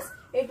 whereas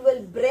it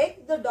will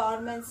break the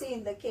dormancy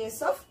in the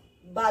case of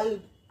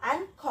bulb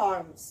and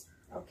corms.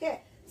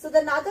 Okay. So the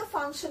another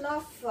function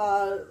of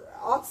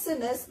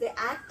auxin is they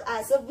act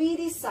as a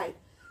weedicide.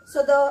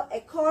 So the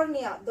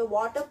ecornia, the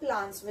water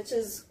plants, which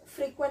is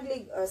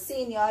frequently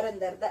seen here and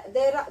there,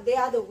 they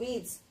are the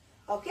weeds.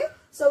 Okay.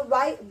 So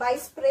by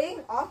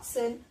spraying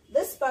auxin,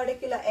 this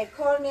particular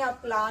ecornia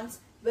plants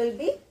will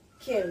be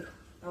killed.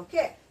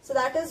 Okay. So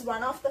that is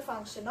one of the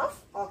function of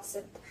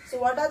auxin. So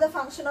what are the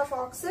function of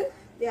auxin?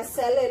 They are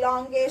cell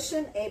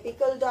elongation,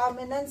 apical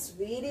dominance,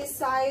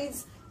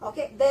 weedicides.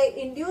 Okay, they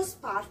induce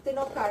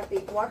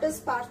parthenocarpy. What is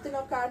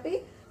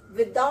parthenocarpy?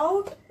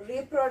 Without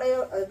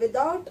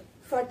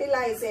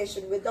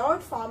fertilization,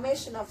 without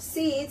formation of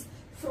seeds,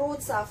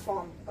 fruits are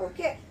formed.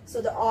 Okay,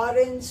 so the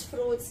orange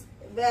fruits,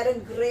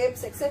 wherein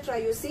grapes, etc.,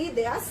 you see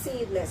they are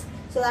seedless.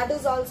 So that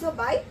is also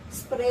by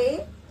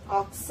spraying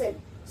auxin.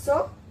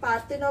 So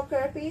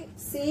parthenocarpy,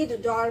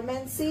 seed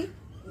dormancy,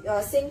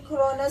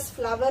 synchronous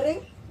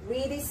flowering,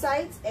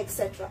 weedicides,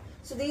 etc.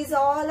 So these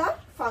all are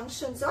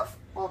functions of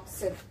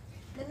auxin.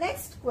 The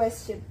next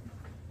question.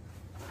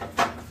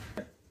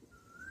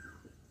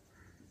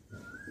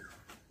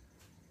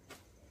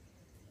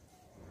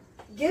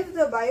 Give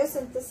the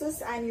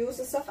biosynthesis and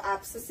uses of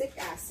abscisic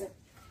acid.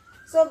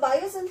 So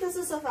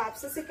biosynthesis of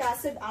abscisic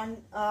acid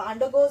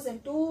undergoes in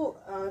two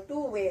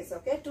ways.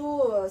 Okay,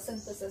 two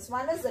synthesis.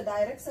 One is the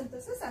direct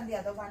synthesis and the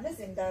other one is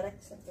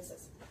indirect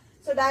synthesis.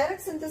 So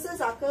direct synthesis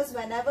occurs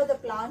whenever the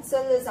plant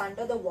cell is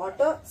under the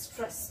water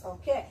stress.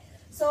 Okay.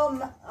 So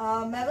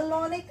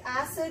mevalonic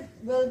acid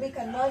will be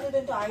converted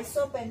into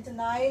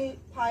isopentenyl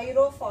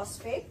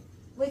pyrophosphate,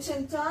 which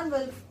in turn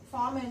will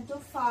form into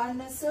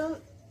farnesyl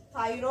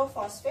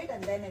pyrophosphate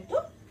and then into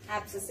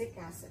abscisic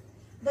acid.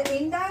 The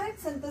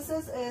indirect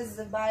synthesis is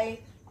by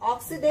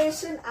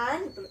oxidation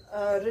and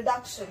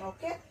reduction.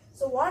 Okay.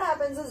 So what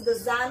happens is the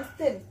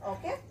xanthin,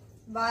 okay,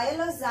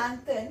 viola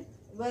xanthin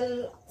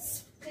will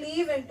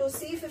cleave into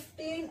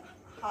C15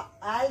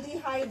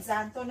 aldehyde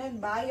xanthonin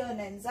by an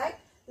enzyme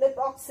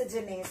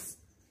lipoxygenase.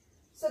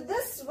 So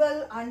this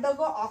will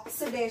undergo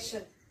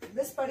oxidation.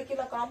 This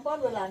particular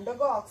compound will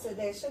undergo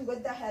oxidation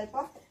with the help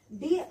of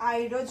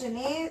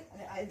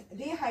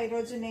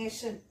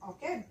dehydrogenation.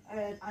 Okay,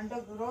 it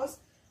undergoes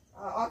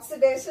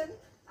oxidation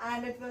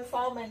and it will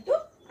form into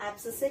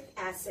abscisic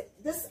acid.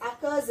 This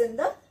occurs in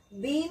the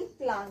bean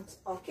plant.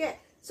 Okay,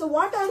 so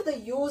what are the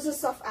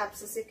uses of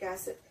abscisic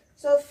acid?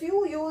 So a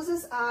few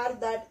uses are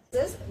that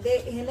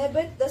they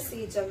inhibit the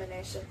seed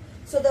germination.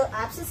 So the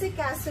abscisic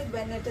acid,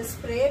 when it is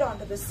sprayed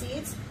onto the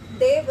seeds,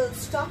 they will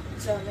stop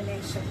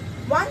germination.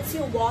 Once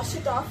you wash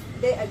it off,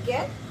 they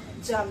again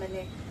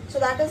germinate. So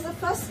that is the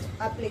first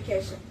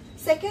application.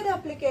 Second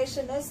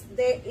application is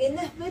they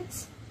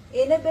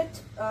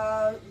inhibit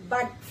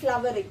bud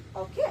flowering.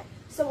 Okay.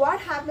 So what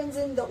happens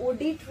in the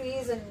woody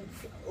trees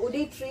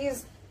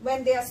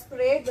when they are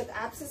sprayed with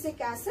abscisic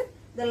acid,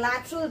 the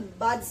lateral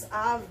buds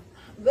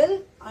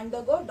will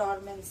undergo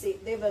dormancy.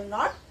 They will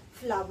not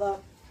flower.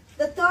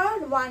 The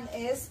third one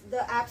is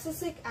the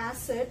abscisic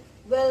acid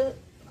will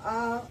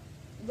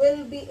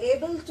be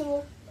able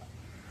to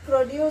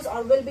produce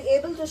or will be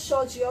able to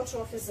show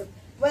geotrophism.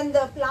 When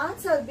the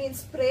plants have been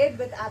sprayed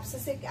with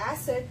abscisic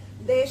acid,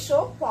 they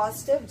show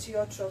positive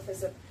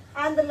geotrophism.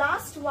 And the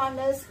last one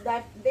is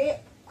that they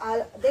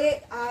are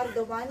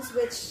the ones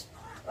which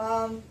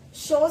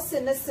show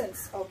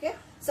senescence. Okay,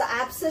 so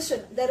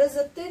abscission, there is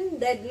a thin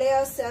dead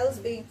layer cells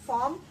being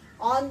formed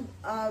on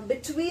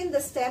between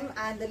the stem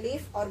and the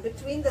leaf, or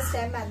between the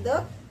stem and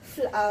the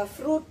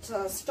fruit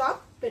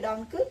stalk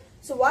peduncle.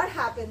 So what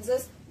happens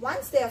is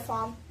once they are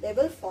formed, they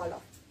will fall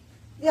off.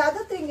 The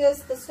other thing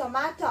is the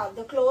stomata,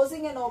 the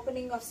closing and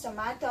opening of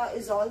stomata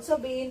is also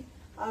being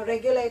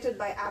regulated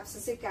by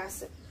abscisic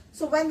acid.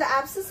 So when the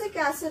abscisic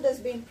acid is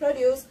being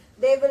produced,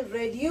 they will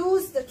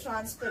reduce the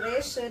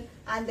transpiration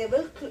and they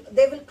will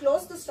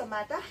close the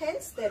stomata,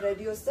 hence they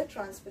reduce the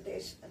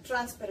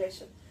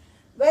transpiration.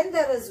 When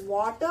there is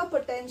water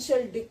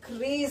potential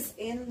decrease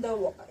in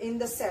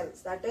the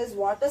cells, that is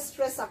water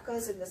stress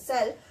occurs in the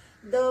cell,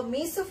 the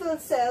mesophyll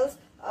cells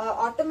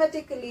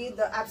automatically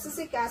the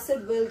abscisic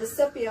acid will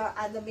disappear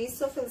and the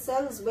mesophyll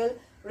cells will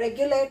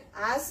regulate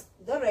as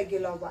the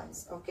regular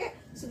ones. Okay,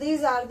 so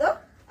these are the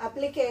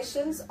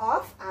applications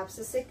of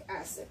abscisic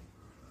acid.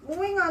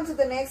 Moving on to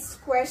the next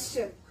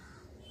question.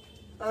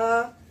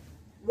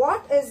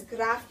 What is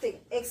grafting?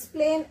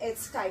 Explain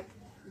its type.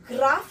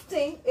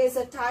 Grafting is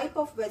a type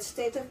of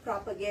vegetative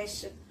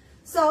propagation.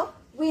 So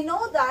we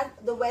know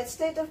that the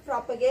vegetative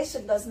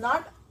propagation does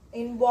not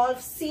involve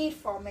seed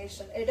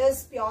formation. It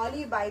is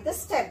purely by the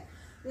stem.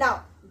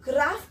 Now,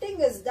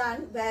 grafting is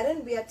done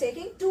wherein we are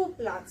taking two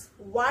plants.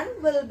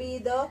 One will be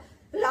the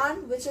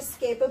plant which is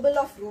capable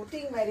of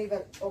rooting very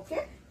well.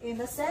 Okay, in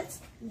a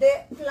sense,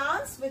 the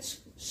plants which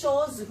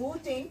shows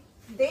rooting,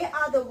 they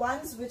are the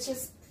ones which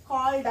is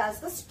called as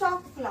the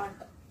stalk plant.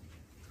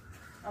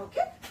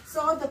 Okay,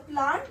 so the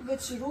plant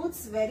which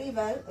roots very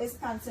well is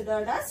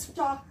considered as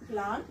stalk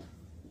plant.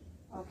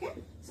 Okay,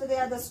 so they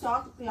are the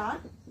stalk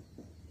plant,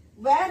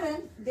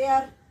 wherein they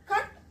are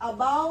cut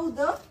above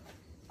the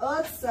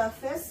earth's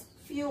surface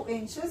few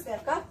inches. They are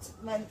cut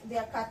when they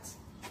are cut.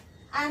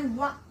 and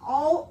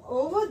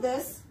over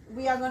this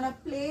we are going to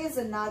place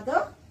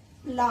another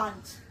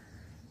plant.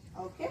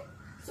 Okay,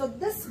 so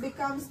this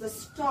becomes the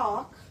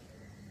stalk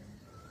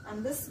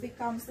and this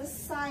becomes the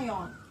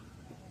scion.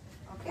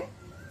 Okay,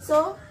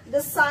 so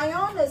the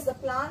scion is the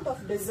plant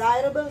of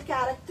desirable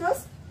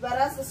characters,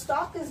 whereas the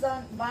stalk is the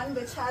one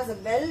which has a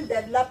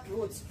well-developed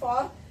roots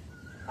for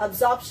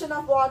absorption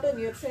of water,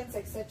 nutrients,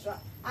 etc.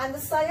 And the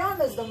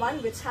scion is the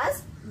one which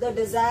has the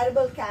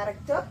desirable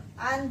character,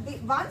 and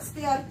once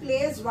they are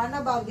placed one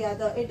above the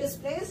other, it is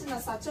placed in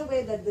such a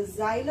way that the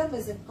xylem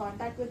is in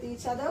contact with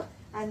each other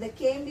and the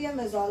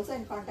cambium is also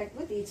in contact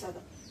with each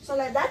other. So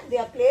like that they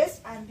are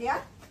placed and they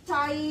are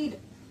tied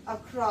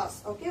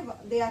across. Okay,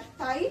 they are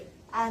tied,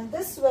 and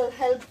this will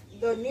help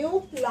the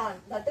new plant,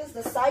 that is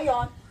the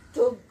scion,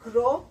 to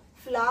grow,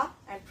 flower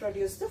and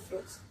produce the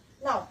fruits.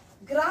 Now,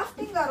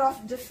 grafting are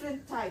of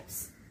different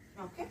types.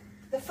 Okay,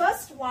 the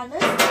first one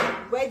is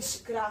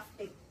wedge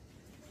grafting.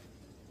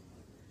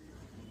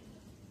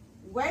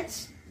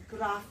 Wedge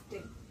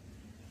grafting.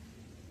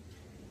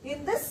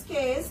 In this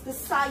case, the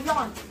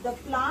scion, the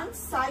plant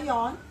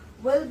scion,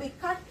 will be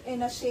cut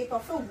in a shape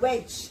of a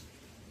wedge.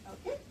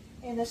 Okay,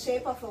 in the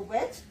shape of a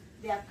wedge,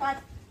 they are cut,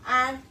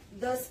 and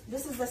this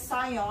is the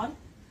scion,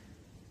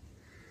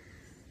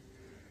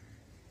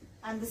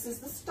 and this is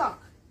the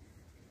stalk.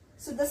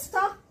 So the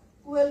stalk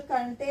will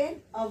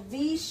contain a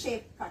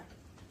V-shaped cut.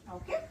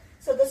 Okay,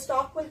 so the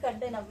stalk will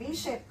contain a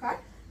V-shaped cut,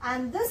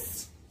 and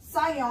this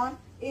scion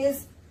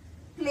is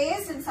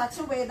placed in such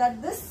a way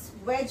that this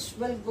wedge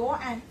will go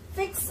and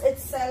fix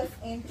itself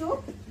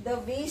into the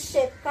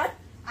V-shaped cut,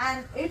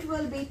 and it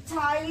will be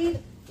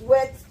tied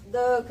with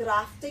the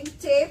grafting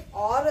tape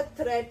or a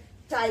thread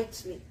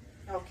tightly.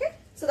 Okay,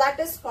 so that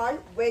is called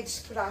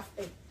wedge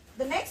grafting.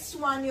 The next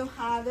one you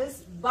have is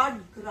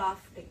bud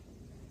grafting.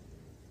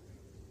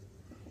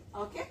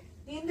 Okay,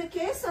 in the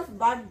case of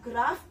bud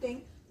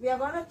grafting, we are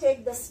going to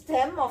take the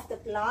stem of the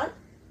plant,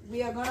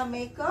 we are going to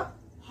make a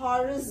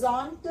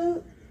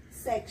horizontal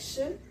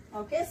section,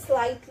 okay,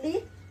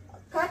 slightly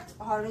cut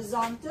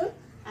horizontal,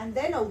 and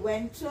then a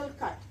ventral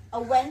cut.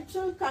 A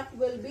ventral cut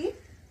will be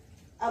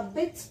a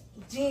bit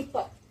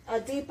deeper, a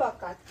deeper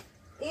cut,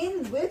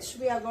 in which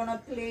we are going to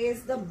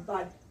place the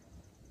bud.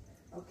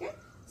 Okay,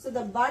 so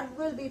the bud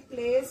will be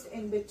placed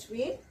in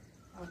between.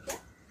 Okay,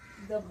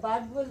 the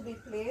bud will be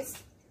placed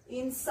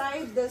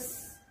inside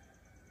this.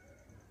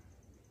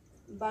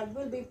 Bud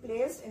will be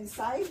placed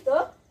inside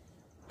the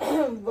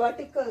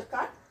vertical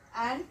cut,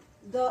 and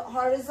the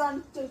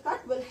horizontal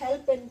cut will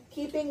help in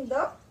keeping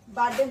the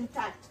bud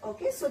intact.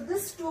 Okay, so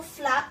this two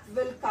flap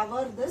will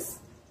cover this.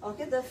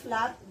 Okay, the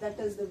flap, that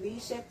is the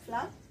V-shaped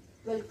flap,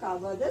 will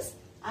cover this,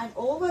 and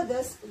over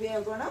this we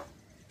are gonna,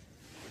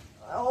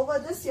 over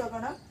this you're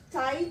gonna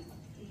tie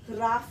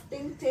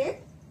grafting tape,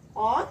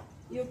 or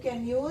you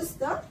can use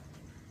the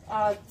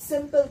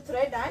simple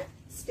thread and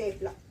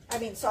stapler.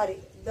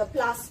 The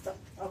plaster.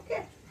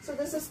 Okay, so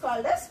this is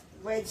called as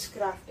wedge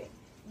grafting.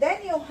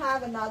 Then you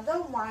have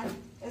another one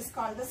is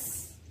called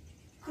as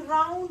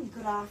crown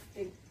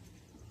grafting.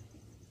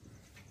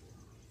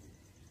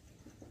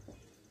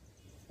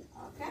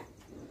 Okay,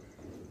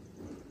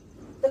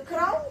 the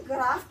crown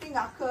grafting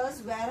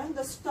occurs wherein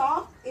the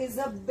stalk is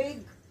a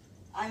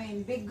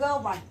bigger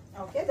one.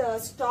 Okay, the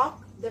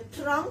stalk, the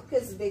trunk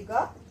is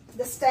bigger,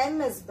 the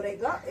stem is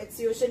bigger. It's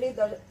usually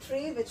the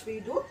tree which we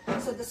do.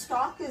 So the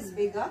stalk is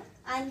bigger,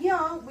 and here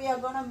we are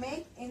going to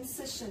make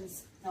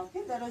incisions.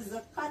 Okay, there is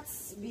a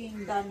cuts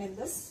being done in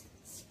this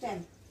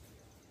stem.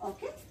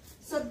 Okay,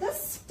 so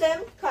this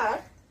stem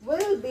cut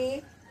will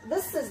be,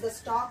 this is the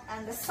stalk,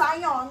 and the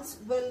scions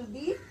will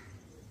be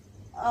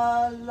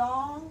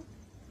long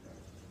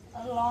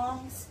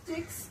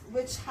sticks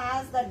which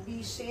has that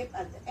V shape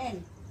at the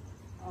end.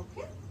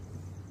 Okay,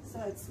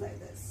 so it's like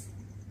this.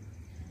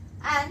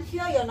 And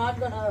here you're not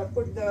going to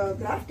put the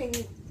grafting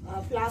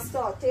plaster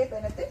or tape,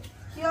 anything.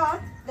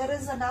 Here there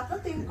is another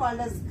thing called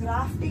as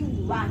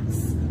grafting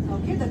wax.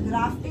 Okay, the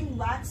grafting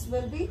wax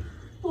will be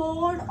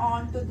poured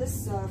onto the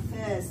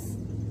surface.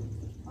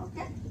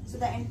 Okay, so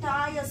the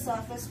entire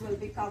surface will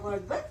be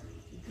covered with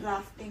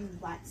grafting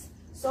wax.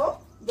 So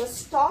the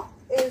stalk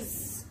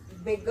is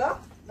bigger,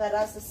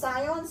 whereas the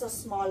scions are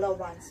smaller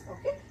ones.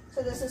 Okay,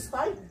 so this is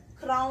called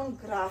crown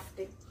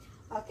grafting.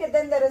 Okay,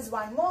 then there is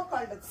one more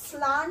called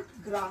slant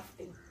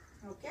grafting.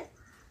 Okay,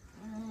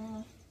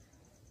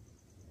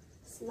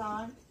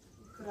 slant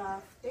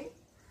grafting,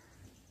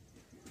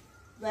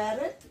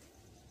 wherein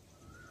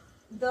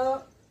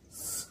the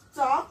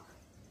stalk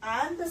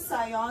and the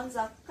scions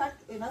are cut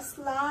in a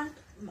slant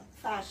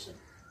fashion.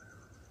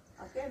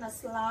 Okay, in a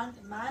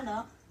slant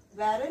manner,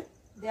 wherein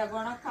they are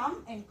going to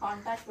come in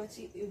contact with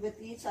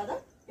each other.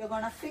 You're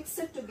going to fix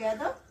it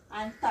together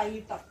and tie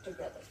it up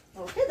together.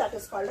 Okay, that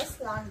is called a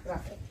slant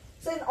grafting.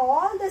 So in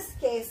all these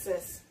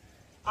cases,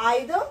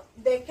 either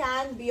they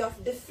can be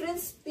of different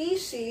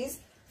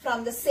species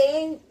from the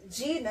same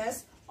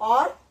genus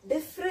or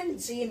different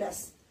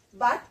genus,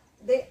 but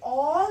they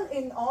all,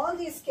 in all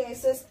these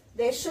cases,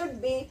 they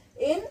should be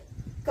in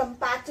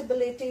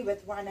compatibility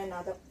with one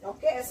another.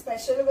 Okay,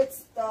 especially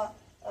with the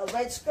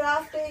wedge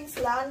grafting,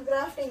 slant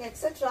grafting,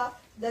 etc.,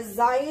 the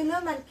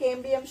xylem and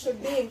cambium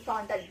should be in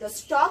contact. The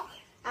stalk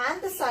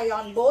and the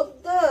scion,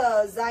 both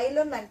the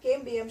xylem and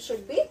cambium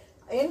should be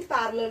in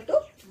parallel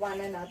to one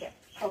another.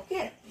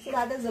 Okay, so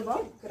that is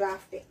about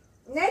grafting.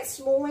 Next,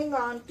 moving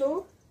on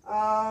to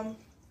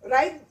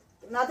write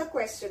another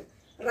question.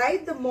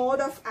 Write the mode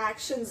of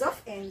actions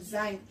of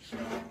enzyme.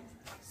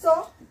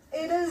 So,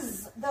 it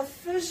is the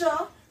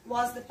Fischer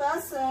was the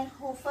person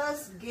who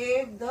first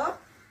gave the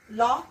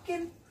lock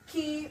and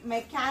key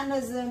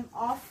mechanism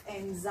of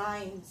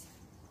enzymes.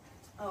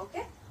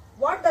 Okay,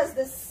 what does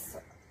this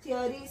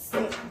theory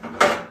say?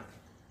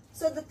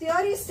 So, the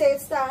theory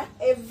states that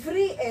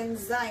every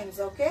enzymes,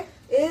 okay,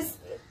 is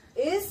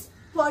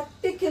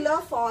particular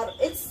for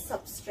its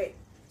substrate.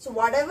 So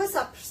whatever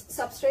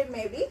substrate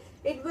may be,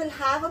 it will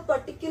have a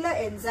particular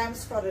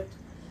enzymes for it.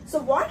 So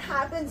what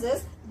happens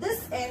is,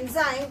 this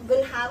enzyme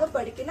will have a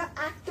particular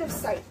active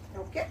site.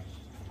 Okay.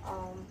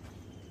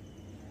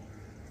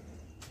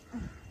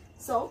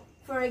 So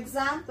for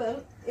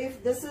example,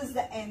 if this is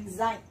the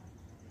enzyme,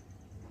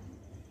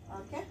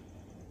 okay,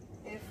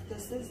 if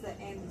this is the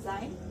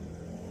enzyme,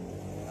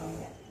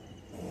 okay,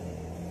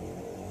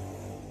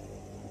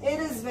 it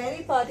is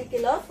very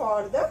particular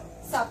for the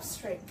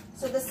substrate.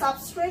 So the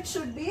substrate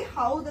should be,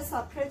 how the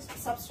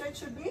substrate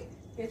should be?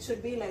 It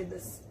should be like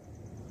this,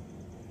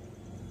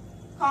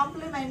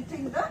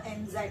 complementing the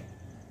enzyme.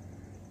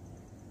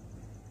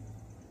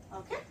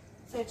 Okay,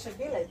 so it should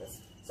be like this.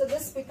 So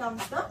this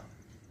becomes the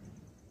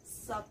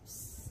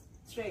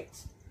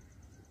substrate.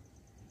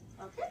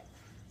 Okay,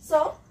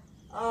 so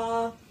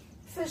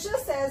Fischer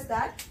says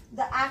that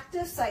the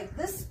active site,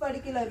 this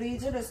particular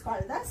region is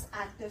called as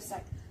active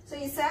site. So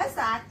he says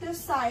the active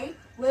site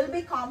will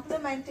be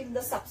complementing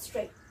the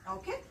substrate.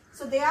 Okay,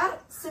 so they are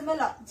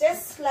similar,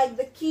 just like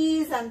the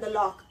keys and the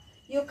lock.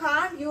 You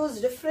can't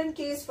use different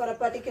keys for a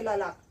particular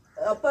lock.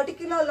 A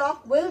particular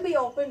lock will be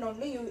opened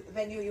only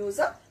when you use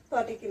a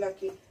particular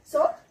key.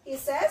 So he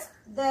says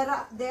they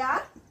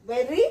are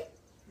very,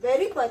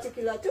 very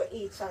particular to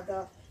each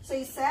other. So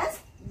he says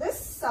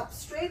this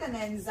substrate and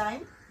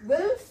enzyme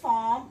will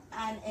form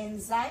an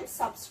enzyme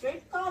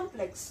substrate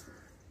complex.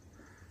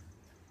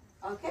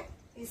 Okay,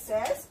 he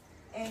says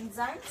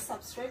enzyme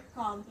substrate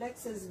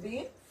complex is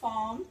being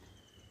formed.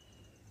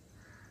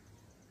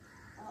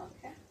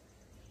 Okay,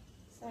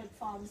 so it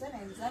forms an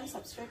enzyme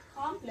substrate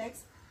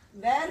complex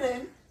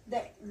wherein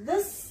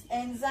this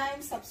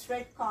enzyme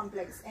substrate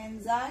complex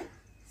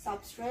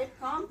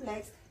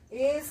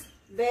is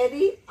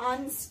very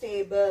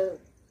unstable.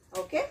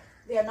 Okay,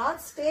 they are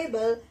not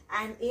stable,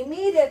 and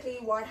immediately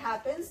what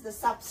happens, the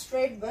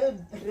substrate will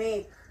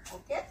break.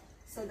 Okay,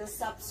 so the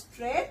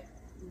substrate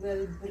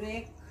will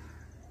break.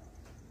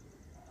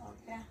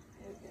 Okay,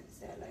 you can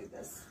say like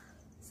this,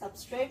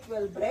 substrate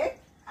will break,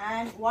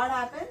 and what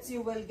happens,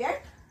 you will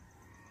get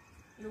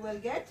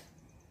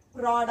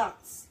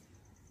products.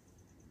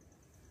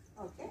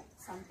 Okay,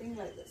 something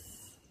like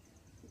this.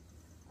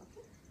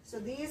 Okay, so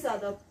these are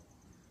the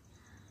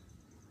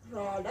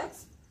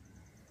products.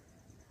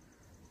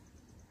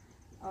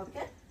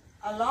 Okay,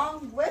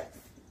 along with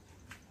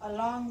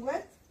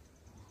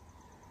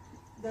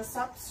the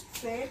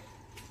substrate,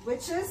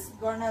 which is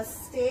gonna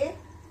stay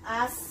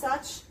as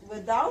such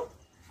without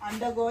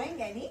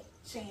undergoing any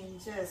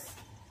changes.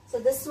 So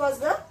this was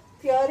the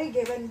theory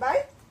given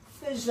by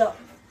Fischer.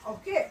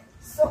 Okay,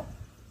 so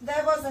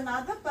there was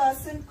another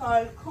person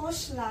called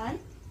Koshland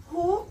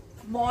who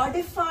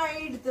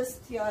modified this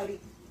theory.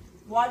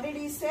 What did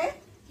he say?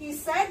 He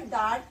said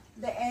that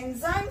the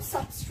enzyme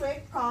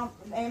substrate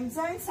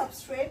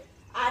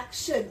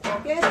action,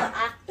 okay, the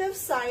active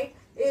site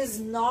is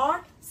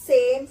not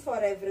same for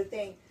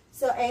everything.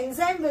 So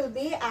enzyme will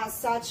be as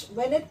such,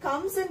 when it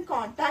comes in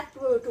contact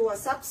to a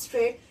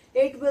substrate,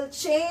 it will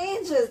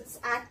change its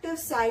active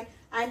site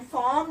and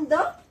form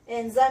the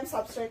enzyme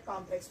substrate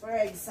complex. For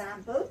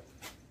example,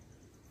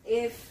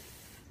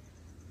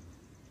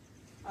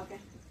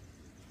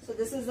 so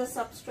this is the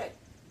substrate.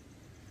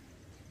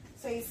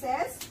 So he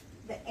says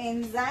the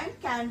enzyme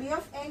can be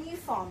of any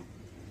form.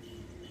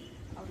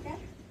 Okay,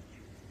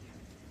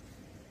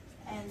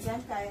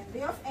 enzyme can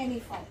be of any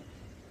form.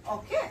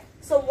 Okay,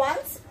 so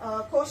once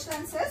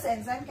Koshland says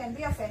enzyme can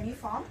be of any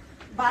form,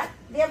 but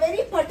they are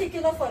very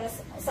particular for a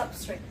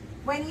substrate.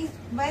 When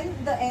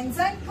the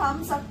enzyme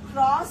comes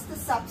across the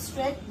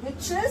substrate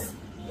which is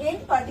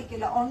in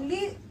particular,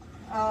 only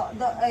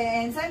the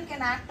enzyme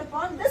can act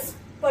upon this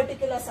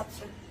particular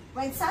substrate.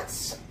 When such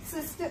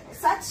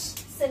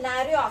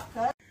scenario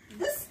occurs,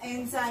 this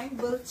enzyme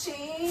will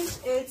change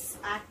its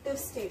active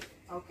state.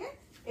 Okay,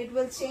 it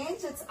will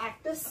change its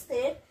active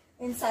state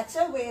in such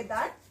a way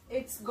that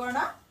it's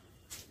gonna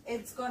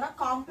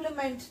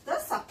complement the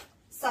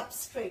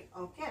substrate.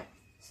 Okay,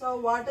 so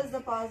what is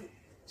the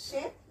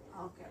shape?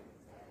 Okay,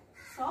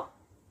 so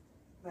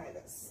by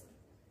this.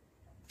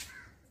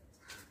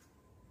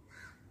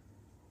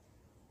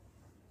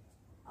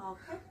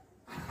 Okay,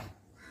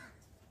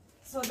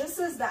 so this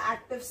is the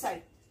active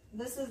site.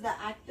 This is the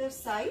active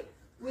site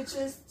which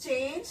is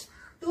changed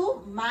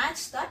to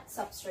match that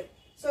substrate.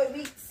 So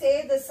we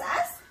say this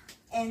as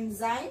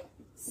enzyme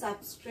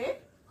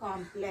substrate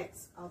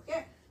complex.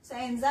 Okay. So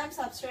enzyme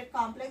substrate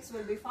complex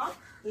will be formed.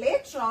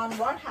 Later on,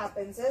 what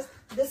happens is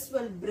this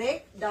will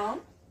break down.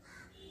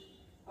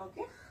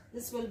 Okay.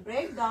 This will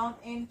break down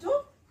into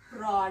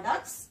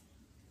products.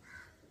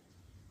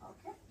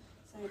 Okay.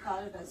 So we call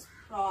it as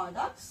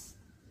products.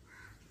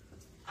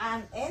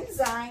 And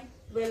enzyme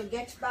will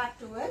get back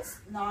to its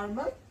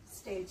normal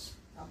stage.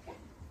 Okay.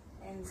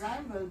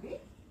 Enzyme will be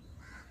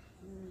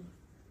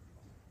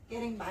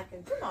getting back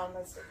into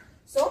normal state.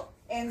 So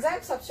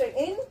enzyme substrate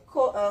in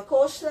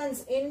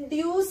Koshland's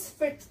induce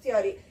fit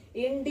theory.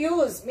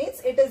 Induce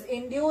means it is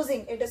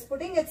inducing, it is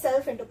putting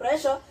itself into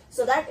pressure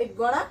so that it's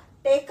gonna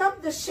take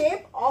up the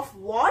shape of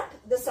what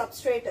the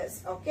substrate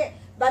is. Okay,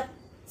 but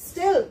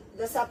still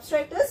the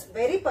substrate is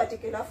very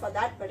particular for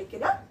that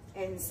particular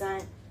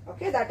enzyme.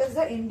 Okay, that is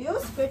the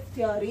induce fit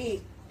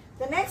theory.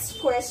 The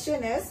next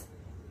question is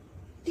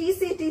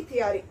TCT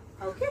theory.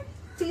 Okay,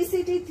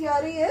 TCT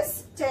theory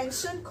is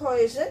tension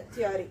cohesion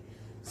theory.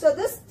 So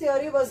this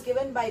theory was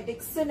given by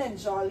Dixon and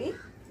Joly,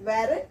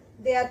 wherein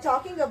they are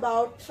talking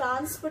about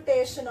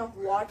transportation of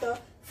water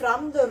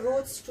from the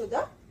roots to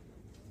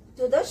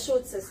the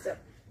shoot system.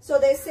 So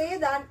they say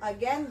that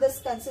again this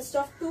consists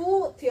of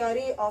two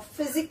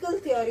physical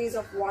theories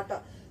of water,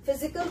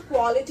 physical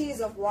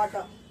qualities of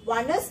water.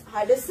 One is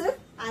adhesive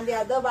and the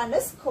other one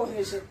is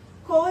cohesion.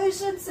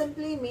 Cohesion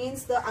simply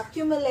means the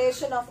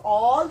accumulation of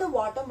all the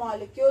water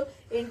molecule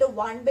into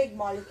one big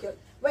molecule.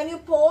 When you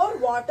pour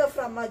water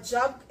from a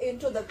jug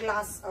into the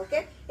glass,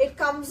 okay, it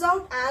comes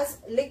out as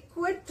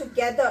liquid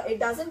together. It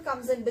doesn't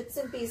comes in bits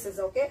and pieces,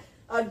 okay.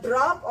 A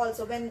drop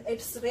also, when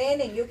it's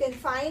raining, you can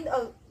find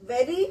a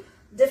very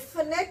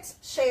definite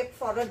shape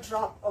for a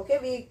drop, okay.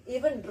 We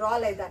even draw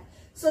like that.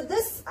 So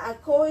this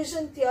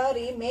cohesion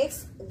theory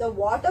makes the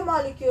water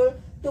molecule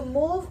to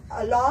move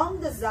along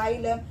the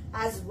xylem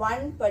as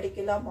one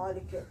particular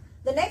molecule.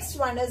 The next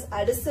one is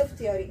adhesive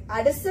theory,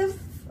 adhesive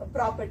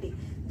property.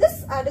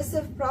 This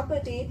adhesive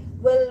property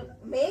will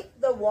make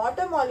the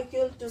water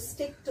molecule to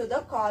stick to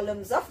the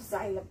columns of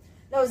xylem.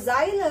 Now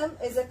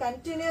xylem is a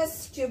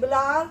continuous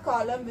tubular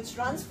column which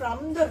runs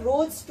from the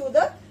roots to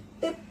the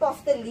tip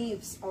of the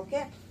leaves,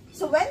 okay.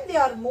 So when they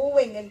are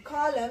moving in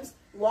columns,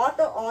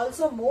 water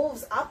also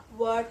moves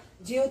upward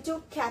due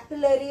to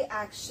capillary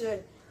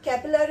action.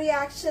 Capillary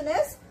action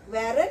is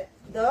wherein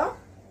the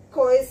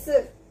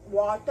cohesive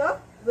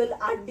water will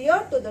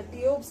adhere to the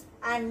tubes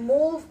and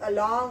move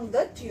along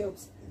the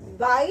tubes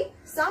by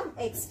some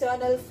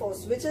external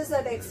force. Which is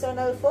that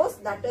external force?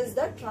 That is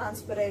the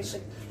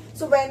transpiration.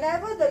 So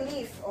whenever the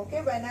leaf,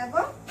 okay,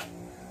 whenever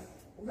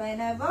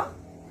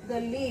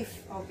the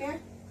leaf, okay,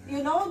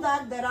 you know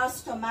that there are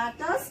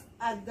stomata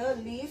at the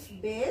leaf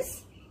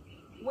base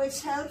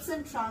which helps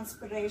in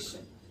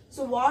transpiration.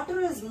 So water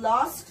is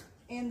lost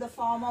in the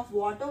form of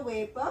water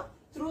vapor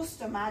through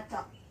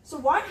stomata. So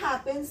what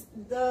happens?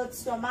 The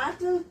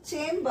stomatal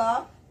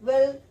chamber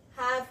will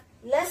have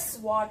less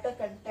water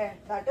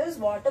content. That is,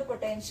 water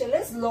potential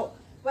is low.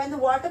 When the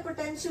water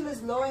potential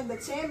is low in the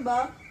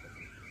chamber,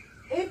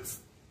 it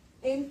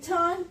in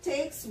turn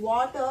takes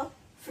water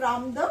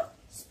from the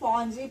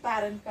spongy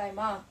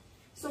parenchyma.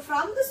 So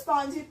from the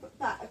spongy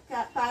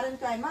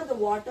parenchyma, the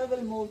water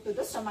will move to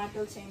the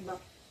stomatal chamber.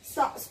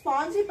 So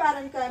spongy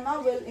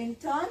parenchyma will in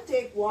turn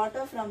take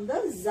water from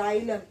the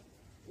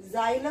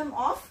xylem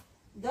of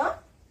the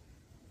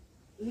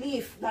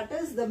leaf, that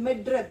is the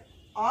midrib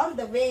or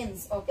the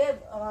veins, okay,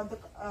 the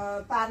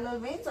parallel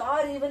veins,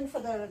 or even for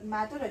the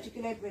matter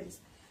reticulate veins.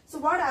 So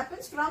what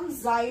happens? From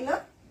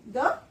xylem,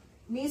 the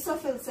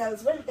mesophyll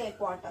cells will take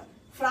water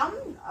from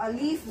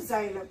leaf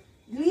xylem.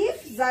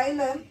 Leaf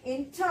xylem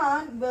in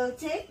turn will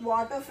take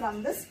water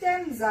from the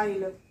stem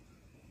xylem.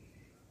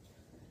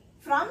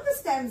 From the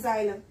stem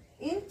xylem,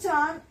 in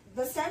turn,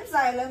 the stem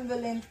xylem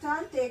will in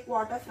turn take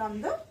water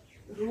from the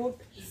root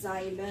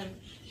xylem.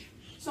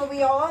 So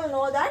we all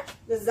know that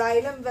the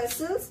xylem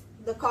vessels,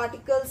 the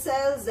cortical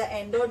cells, the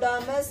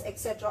endodermis,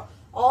 etc.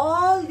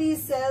 all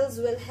these cells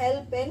will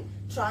help in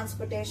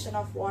transportation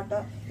of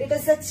water. It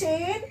is a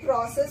chain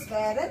process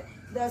wherein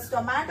the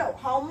stomata,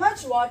 how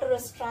much water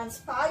is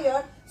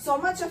transpired, so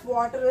much of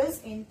water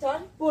is in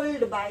turn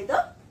pulled by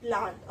the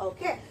plant.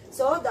 Okay.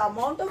 So the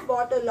amount of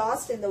water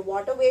lost in the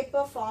water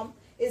vapor form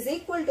is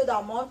equal to the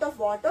amount of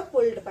water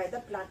pulled by the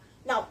plant.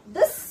 Now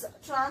this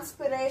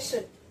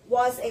transpiration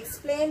was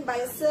explained by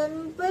a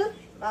simple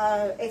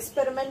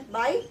experiment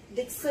by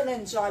Dixon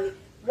and Joly.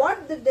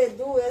 What did they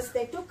do is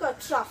they took a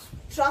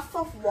trough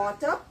of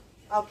water,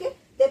 okay,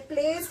 they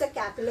placed a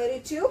capillary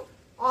tube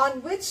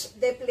on which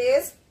they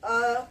placed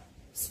a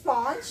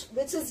sponge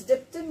which is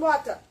dipped in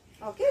water,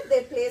 okay,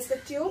 they placed a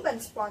tube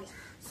and sponge.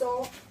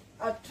 So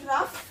a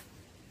trough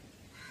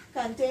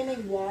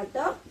containing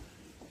water,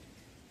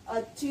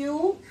 a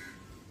tube,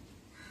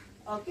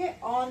 okay,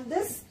 on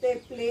this they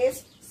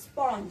placed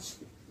sponge,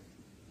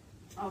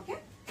 okay.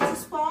 The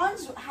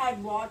sponge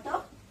had water.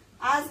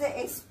 As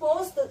they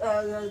expose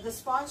the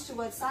sponge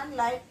towards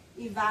sunlight,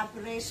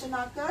 evaporation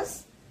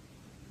occurs.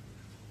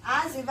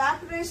 As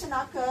evaporation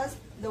occurs,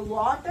 the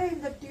water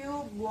in the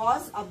tube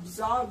was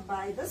absorbed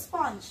by the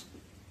sponge.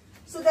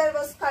 So there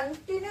was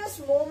continuous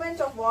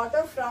movement of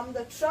water from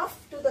the trough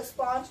to the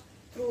sponge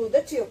through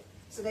the tube.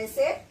 So they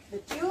say the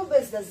tube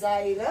is the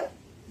xylem,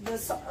 the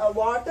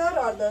water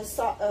or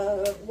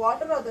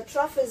the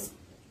trough is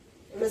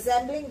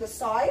resembling the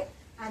soil,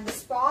 and the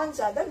sponge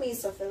are the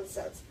mesophyll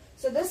cells.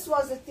 So this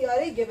was a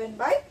theory given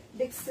by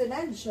Dixon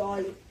and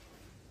Joly.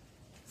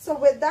 So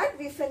with that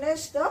we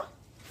finished the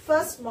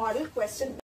first model question.